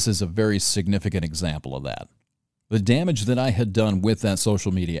that this is a very significant example of that. The damage that I had done with that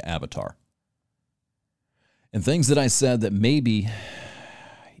social media avatar. And things that I said that maybe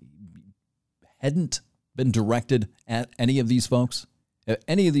hadn't been directed at any of these folks,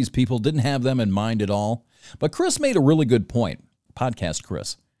 any of these people, didn't have them in mind at all. But Chris made a really good point, podcast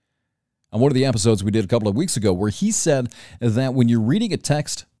Chris, on one of the episodes we did a couple of weeks ago, where he said that when you're reading a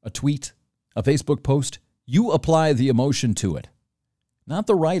text, a tweet, a Facebook post, you apply the emotion to it, not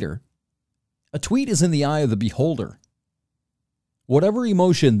the writer. A tweet is in the eye of the beholder. Whatever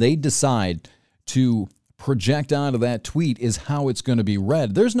emotion they decide to project onto that tweet is how it's going to be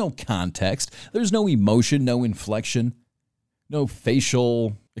read. There's no context. There's no emotion, no inflection, no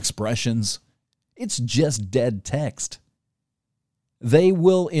facial expressions. It's just dead text. They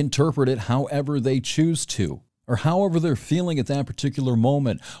will interpret it however they choose to, or however they're feeling at that particular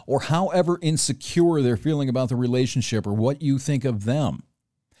moment, or however insecure they're feeling about the relationship or what you think of them.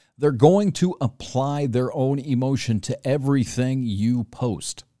 They're going to apply their own emotion to everything you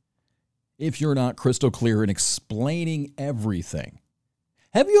post, if you're not crystal clear in explaining everything.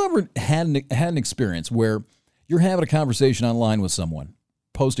 Have you ever had an experience where you're having a conversation online with someone,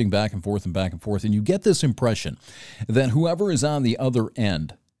 posting back and forth, and you get this impression that whoever is on the other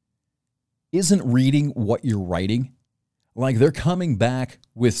end isn't reading what you're writing? Like they're coming back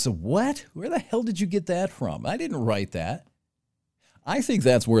with, what? Where the hell did you get that from? I didn't write that. I think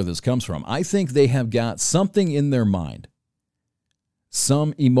that's where this comes from. I think they have got something in their mind,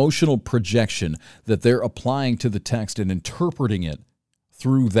 some emotional projection that they're applying to the text and interpreting it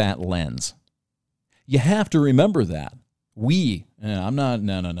through that lens. You have to remember that. I'm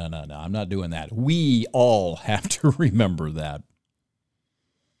not doing that. We all have to remember that.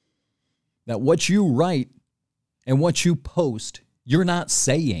 That what you write And what you post, you're not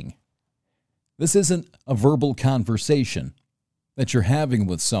saying. This isn't a verbal conversation that you're having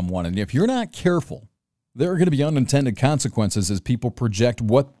with someone. And if you're not careful, there are going to be unintended consequences as people project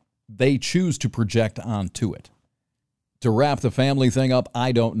what they choose to project onto it. To wrap the family thing up,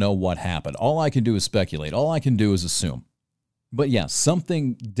 I don't know what happened. All I can do is speculate. All I can do is assume. But yes,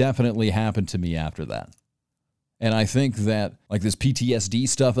 something definitely happened to me after that. And I think that, like this PTSD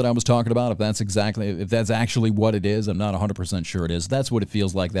stuff that I was talking about, if that's actually what it is, I'm not 100% sure it is. That's what it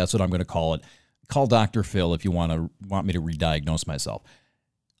feels like. That's what I'm going to call it. Call Dr. Phil if you want me to re-diagnose myself.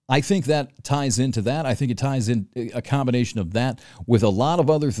 I think that ties into that. I think it ties in a combination of that with a lot of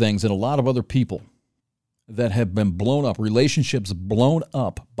other things and a lot of other people that have been blown up, relationships blown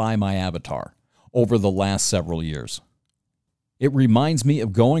up by my avatar over the last several years. It reminds me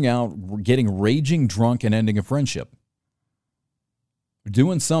of going out, getting raging drunk, and ending a friendship.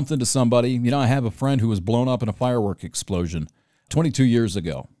 Doing something to somebody. I have a friend who was blown up in a firework explosion 22 years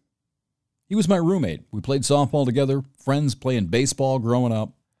ago. He was my roommate. We played softball together, friends playing baseball growing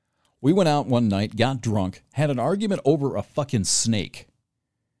up. We went out one night, got drunk, had an argument over a fucking snake.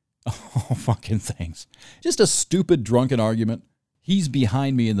 Oh, fucking things. Just a stupid drunken argument. He's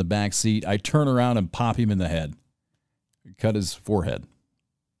behind me in the back seat. I turn around and pop him in the head. Cut his forehead.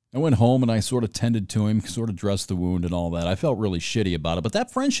 I went home and I sort of tended to him, sort of dressed the wound and all that. I felt really shitty about it, but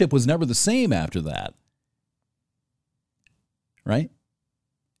that friendship was never the same after that. Right?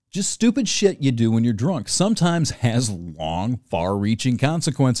 Just stupid shit you do when you're drunk sometimes has long, far-reaching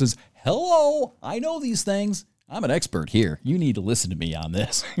consequences. Hello, I know these things. I'm an expert here. You need to listen to me on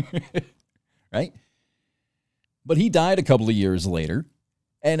this. Right? But he died a couple of years later,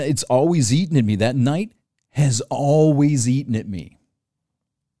 and it's always eaten at me. That night has always eaten at me.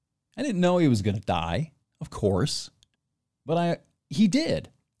 I didn't know he was going to die, of course, but he did.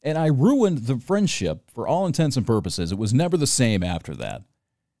 And I ruined the friendship for all intents and purposes. It was never the same after that,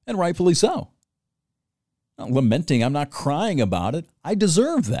 and rightfully so. I'm not lamenting, I'm not crying about it. I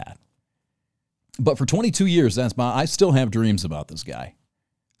deserve that. But for 22 years, I still have dreams about this guy.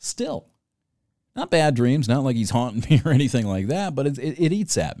 Still. Not bad dreams, not like he's haunting me or anything like that, but it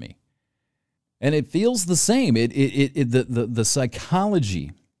eats at me. And it feels the same. The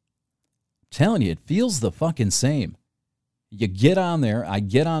psychology, I'm telling you, it feels the fucking same. You get on there, I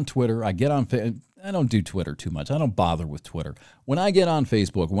get on Twitter, I don't do Twitter too much. I don't bother with Twitter. When I get on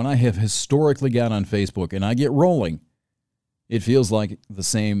Facebook, when I have historically got on Facebook and I get rolling, it feels like the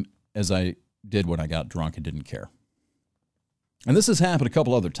same as I did when I got drunk and didn't care. And this has happened a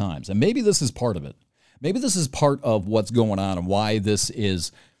couple other times, and maybe this is part of it. Maybe this is part of what's going on and why this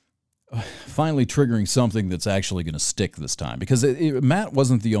is finally triggering something that's actually going to stick this time. Because Matt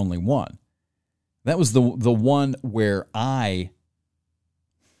wasn't the only one. That was the one where I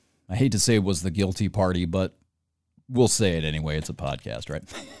hate to say it was the guilty party, but we'll say it anyway. It's a podcast, right?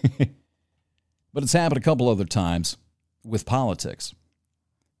 But it's happened a couple other times with politics.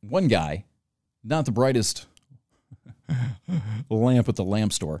 One guy, not the brightest lamp at the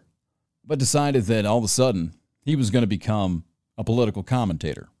lamp store, but decided that all of a sudden he was going to become a political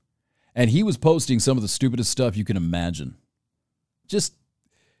commentator. And he was posting some of the stupidest stuff you can imagine. Just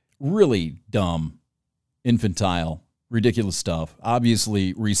really dumb, infantile, ridiculous stuff.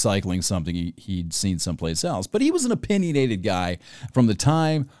 Obviously recycling something he'd seen someplace else. But he was an opinionated guy from the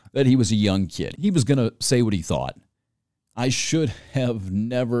time that he was a young kid. He was going to say what he thought. I should have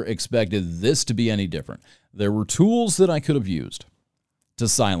never expected this to be any different. There were tools that I could have used to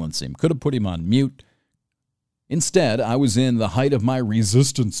silence him. Could have put him on mute. Instead, I was in the height of my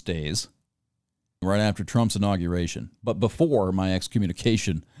resistance days right after Trump's inauguration, but before my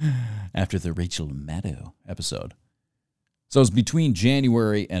excommunication after the Rachel Maddow episode. So it was between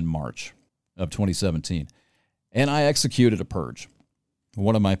January and March of 2017, and I executed a purge,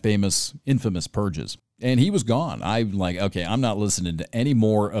 one of my infamous purges, and he was gone. I'm like, okay, I'm not listening to any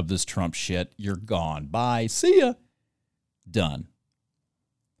more of this Trump shit. You're gone. Bye. See ya. Done.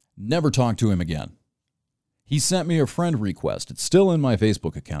 Never talked to him again. He sent me a friend request. It's still in my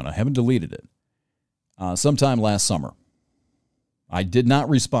Facebook account. I haven't deleted it. Sometime last summer. I did not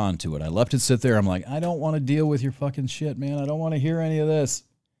respond to it. I left it sit there. I'm like, I don't want to deal with your fucking shit, man. I don't want to hear any of this.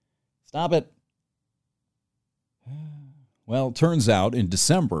 Stop it. Well, it turns out in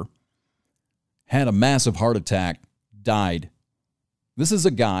December, had a massive heart attack, died. This is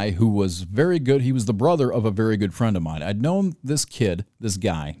a guy who was very good. He was the brother of a very good friend of mine. I'd known this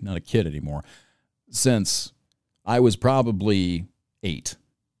guy, not a kid anymore, since I was probably 8.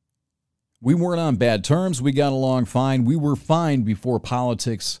 We weren't on bad terms. We got along fine. We were fine before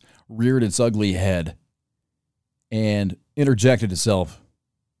politics reared its ugly head and interjected itself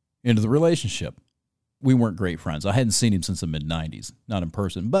into the relationship. we weren't great friends. I hadn't seen him since the mid-90s, not in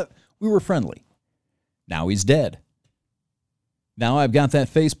person, but we were friendly. Now he's dead. Now I've got that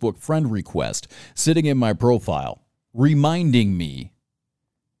Facebook friend request sitting in my profile, reminding me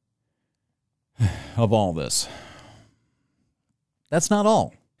of all this. That's not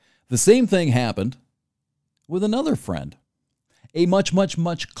all. The same thing happened with another friend, a much, much,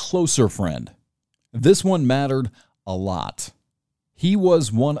 much closer friend. This one mattered a lot. He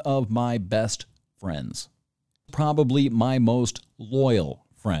was one of my best friends, probably my most loyal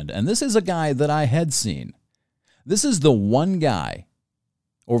friend. And this is a guy that I had seen. This is the one guy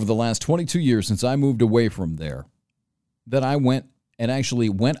over the last 22 years since I moved away from there that I went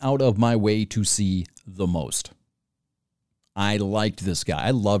out of my way to see the most. I liked this guy.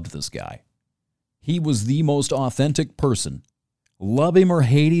 I loved this guy. He was the most authentic person. Love him or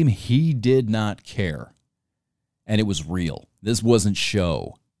hate him, he did not care. And it was real. This wasn't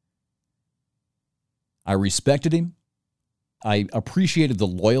show. I respected him. I appreciated the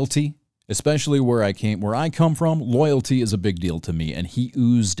loyalty, especially where I come from. Loyalty is a big deal to me, and he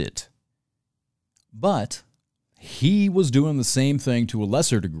oozed it. But he was doing the same thing to a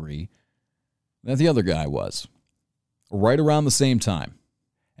lesser degree that the other guy was, right around the same time.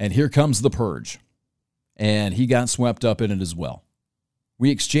 And here comes the purge. And he got swept up in it as well.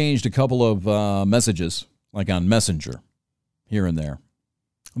 We exchanged a couple of messages, like on Messenger, here and there.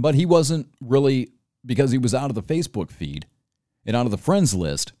 But he wasn't really, because he was out of the Facebook feed and out of the friends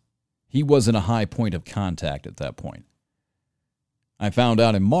list, he wasn't a high point of contact at that point. I found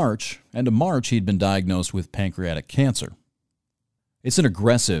out in March, end of March, he'd been diagnosed with pancreatic cancer. It's an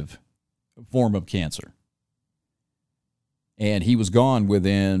aggressive form of cancer. And he was gone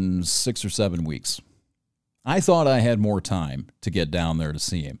within 6 or 7 weeks. I thought I had more time to get down there to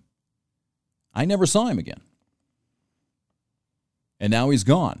see him. I never saw him again. And now he's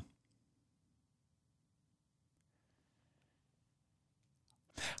gone.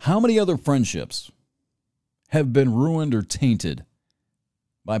 How many other friendships have been ruined or tainted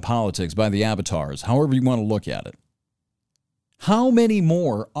by politics, by the avatars, however you want to look at it? How many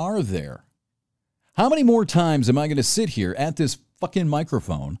more are there? How many more times am I going to sit here at this fucking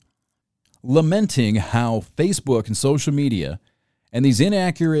microphone lamenting how Facebook and social media and these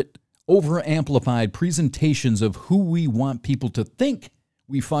inaccurate, over-amplified presentations of who we want people to think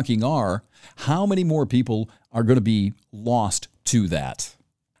we fucking are, how many more people are going to be lost to that?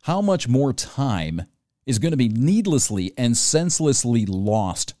 How much more time is going to be needlessly and senselessly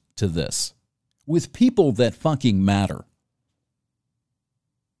lost to this with people that fucking matter?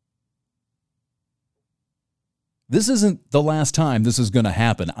 This isn't the last time this is going to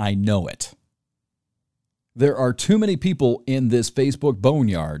happen. I know it. There are too many people in this Facebook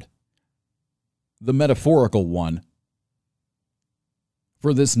boneyard, the metaphorical one,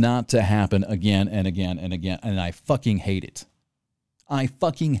 for this not to happen again and again and again. And I fucking hate it. I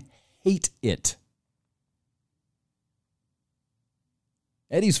fucking hate it.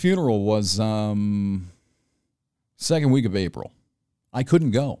 Eddie's funeral was second week of April. I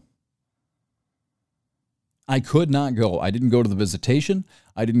couldn't go. I could not go. I didn't go to the visitation.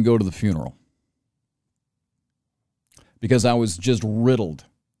 I didn't go to the funeral. Because I was just riddled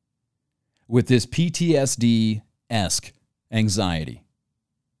with this PTSD-esque anxiety.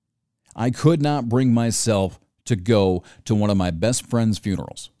 I could not bring myself to go to one of my best friend's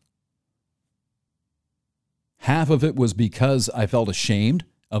funerals. Half of it was because I felt ashamed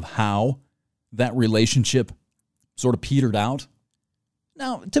of how that relationship sort of petered out.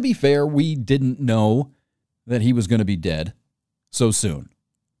 Now, to be fair, we didn't know that he was going to be dead so soon.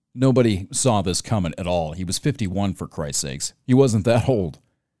 Nobody saw this coming at all. He was 51, for Christ's sakes. He wasn't that old.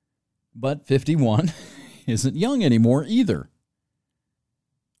 But 51 isn't young anymore either.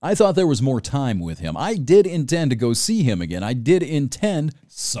 I thought there was more time with him. I did intend to go see him again. I did intend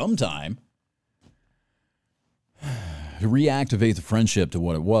sometime to reactivate the friendship to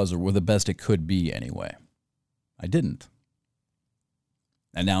what it was, or what the best it could be anyway. I didn't.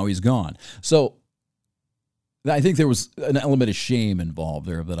 And now he's gone. So I think there was an element of shame involved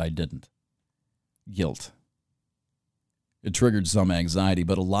there that I didn't. Guilt. It triggered some anxiety,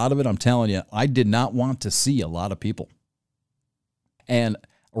 but a lot of it, I'm telling you, I did not want to see a lot of people. And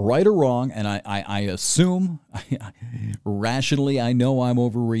right or wrong, and I assume, rationally, I know I'm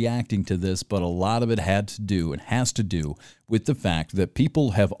overreacting to this, but a lot of it had to do and has to do with the fact that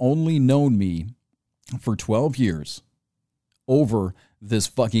people have only known me for 12 years over this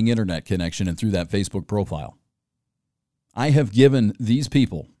fucking internet connection and through that Facebook profile. I have given these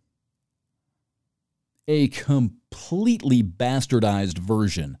people a completely bastardized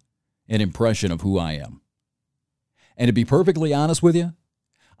version and impression of who I am. And to be perfectly honest with you,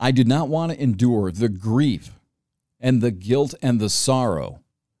 I did not want to endure the grief and the guilt and the sorrow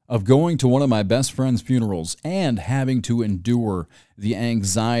of going to one of my best friend's funerals and having to endure the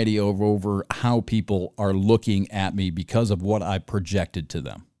anxiety over how people are looking at me because of what I projected to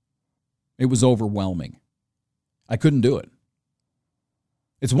them. It was overwhelming. I couldn't do it.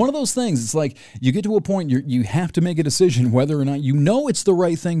 It's one of those things. It's like you get to a point you have to make a decision whether or not you know it's the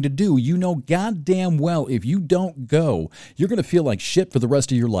right thing to do. You know goddamn well if you don't go, you're going to feel like shit for the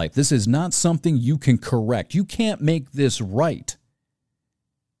rest of your life. This is not something you can correct. You can't make this right.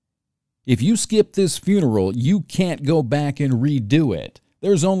 If you skip this funeral, you can't go back and redo it.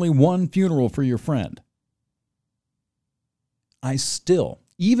 There's only one funeral for your friend. I still,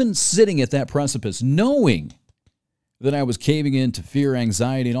 even sitting at that precipice, knowing that I was caving into fear,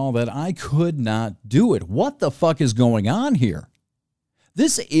 anxiety, and all that, I could not do it. What the fuck is going on here?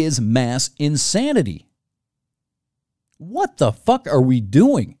 This is mass insanity. What the fuck are we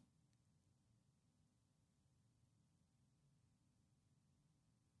doing?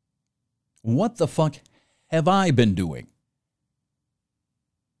 What the fuck have I been doing?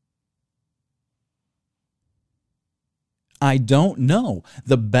 I don't know.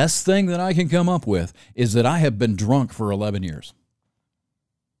 The best thing that I can come up with is that I have been drunk for 11 years.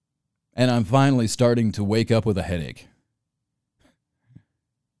 And I'm finally starting to wake up with a headache.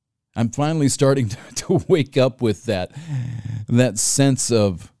 I'm finally starting to wake up with that sense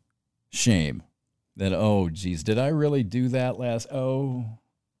of shame. That, oh, geez, did I really do that last? Oh,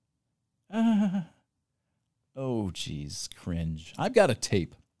 geez, cringe. I've got a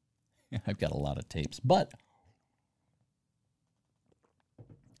tape. I've got a lot of tapes, but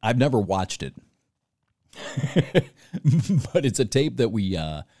I've never watched it. But it's a tape that we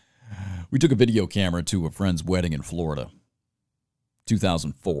took a video camera to a friend's wedding in Florida,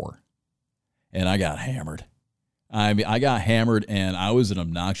 2004, and I got hammered. I mean, I got hammered, and I was an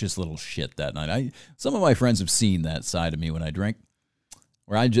obnoxious little shit that night. Some of my friends have seen that side of me when I drink,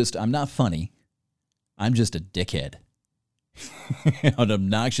 where I'm not funny. I'm just a dickhead. An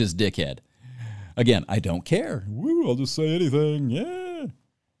obnoxious dickhead. Again, I don't care. Woo, I'll just say anything. Yeah.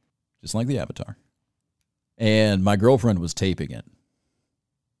 Just like the Avatar. And my girlfriend was taping it.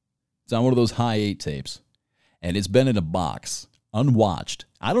 It's on one of those high 8 tapes. And it's been in a box, unwatched.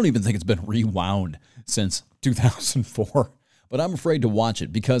 I don't even think it's been rewound since 2004. But I'm afraid to watch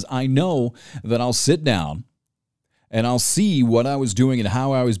it because I know that I'll sit down and I'll see what I was doing and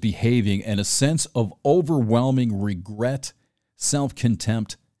how I was behaving, and a sense of overwhelming regret,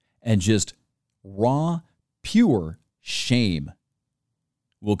 self-contempt, and just raw, pure shame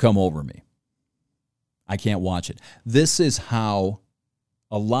will come over me. I can't watch it. This is how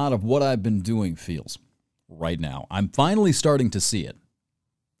a lot of what I've been doing feels right now. I'm finally starting to see it.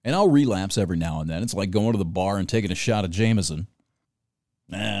 And I'll relapse every now and then. It's like going to the bar and taking a shot of Jameson.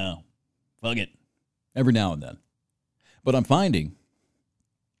 No, fuck it. Every now and then. But I'm finding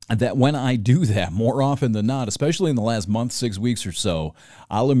that when I do that, more often than not, especially in the last month, 6 weeks or so,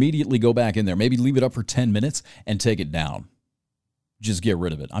 I'll immediately go back in there, maybe leave it up for 10 minutes and take it down. Just get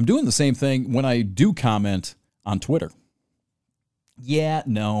rid of it. I'm doing the same thing when I do comment on Twitter. Yeah,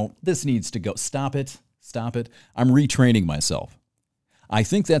 no, this needs to go. Stop it. Stop it. I'm retraining myself. I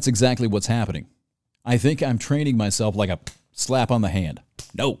think that's exactly what's happening. I think I'm training myself like a slap on the hand.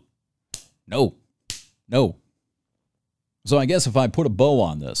 No. No. No. So I guess if I put a bow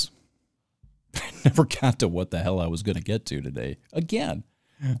on this, I never got to what the hell I was going to get to today. Again,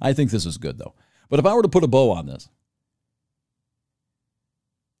 I think this is good, though. But if I were to put a bow on this,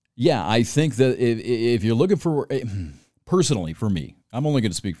 yeah, I think that if you're looking for, personally for me, I'm only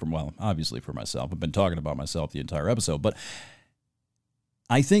going to speak from, well, obviously for myself. I've been talking about myself the entire episode, but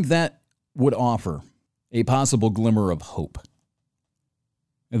I think that would offer a possible glimmer of hope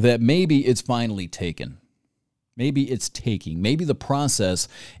that maybe it's finally taken. Maybe it's taking. Maybe the process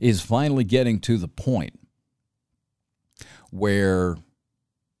is finally getting to the point where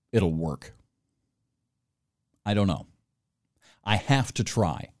it'll work. I don't know. I have to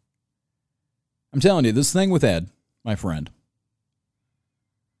try. I'm telling you, this thing with Ed, my friend,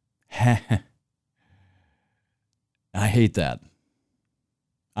 I hate that.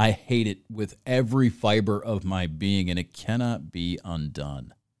 I hate it with every fiber of my being, and it cannot be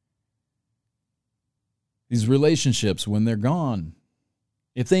undone. These relationships, when they're gone,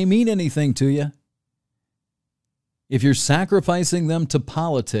 if they mean anything to you, if you're sacrificing them to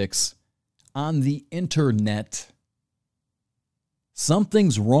politics on the internet,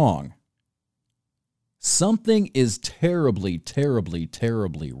 something's wrong. Something is terribly, terribly,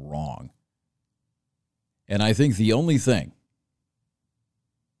 terribly wrong. And I think the only thing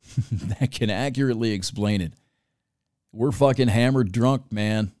that can accurately explain it We're fucking hammered drunk,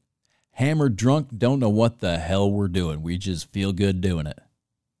 man. Hammered drunk, don't know what the hell we're doing. We just feel good doing it.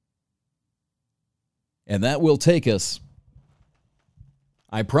 And that will take us,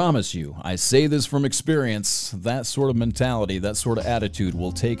 I promise you, I say this from experience, that sort of mentality, that sort of attitude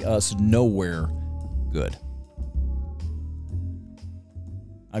will take us nowhere good.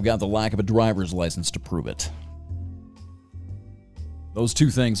 I've got the lack of a driver's license to prove it. Those two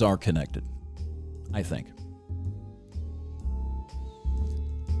things are connected, I think.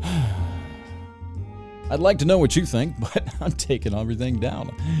 I'd like to know what you think, but I'm taking everything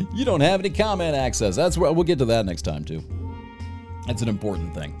down. You don't have any comment access. That's where we'll get to that next time, too. That's an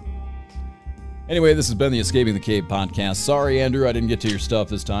important thing. Anyway, this has been the Escaping the Cave podcast. Sorry, Andrew, I didn't get to your stuff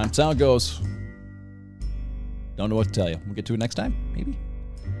this time. That's how it goes. Don't know what to tell you. We'll get to it next time, maybe.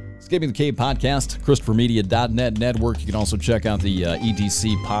 Escaping the Cave podcast, ChristopherMedia.net network. You can also check out the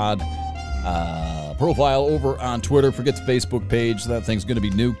ETC Pod profile over on Twitter. Forget the Facebook page. That thing's going to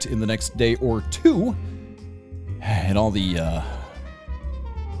be nuked in the next day or two. And all the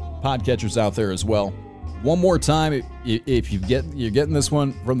podcatchers out there as well. One more time, if you're getting this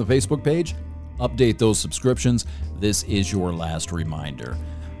one from the Facebook page, update those subscriptions. This is your last reminder.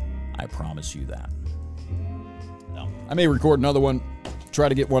 I promise you that. No, I may record another one, try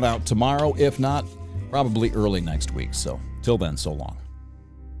to get one out tomorrow. If not, probably early next week. So till then, so long.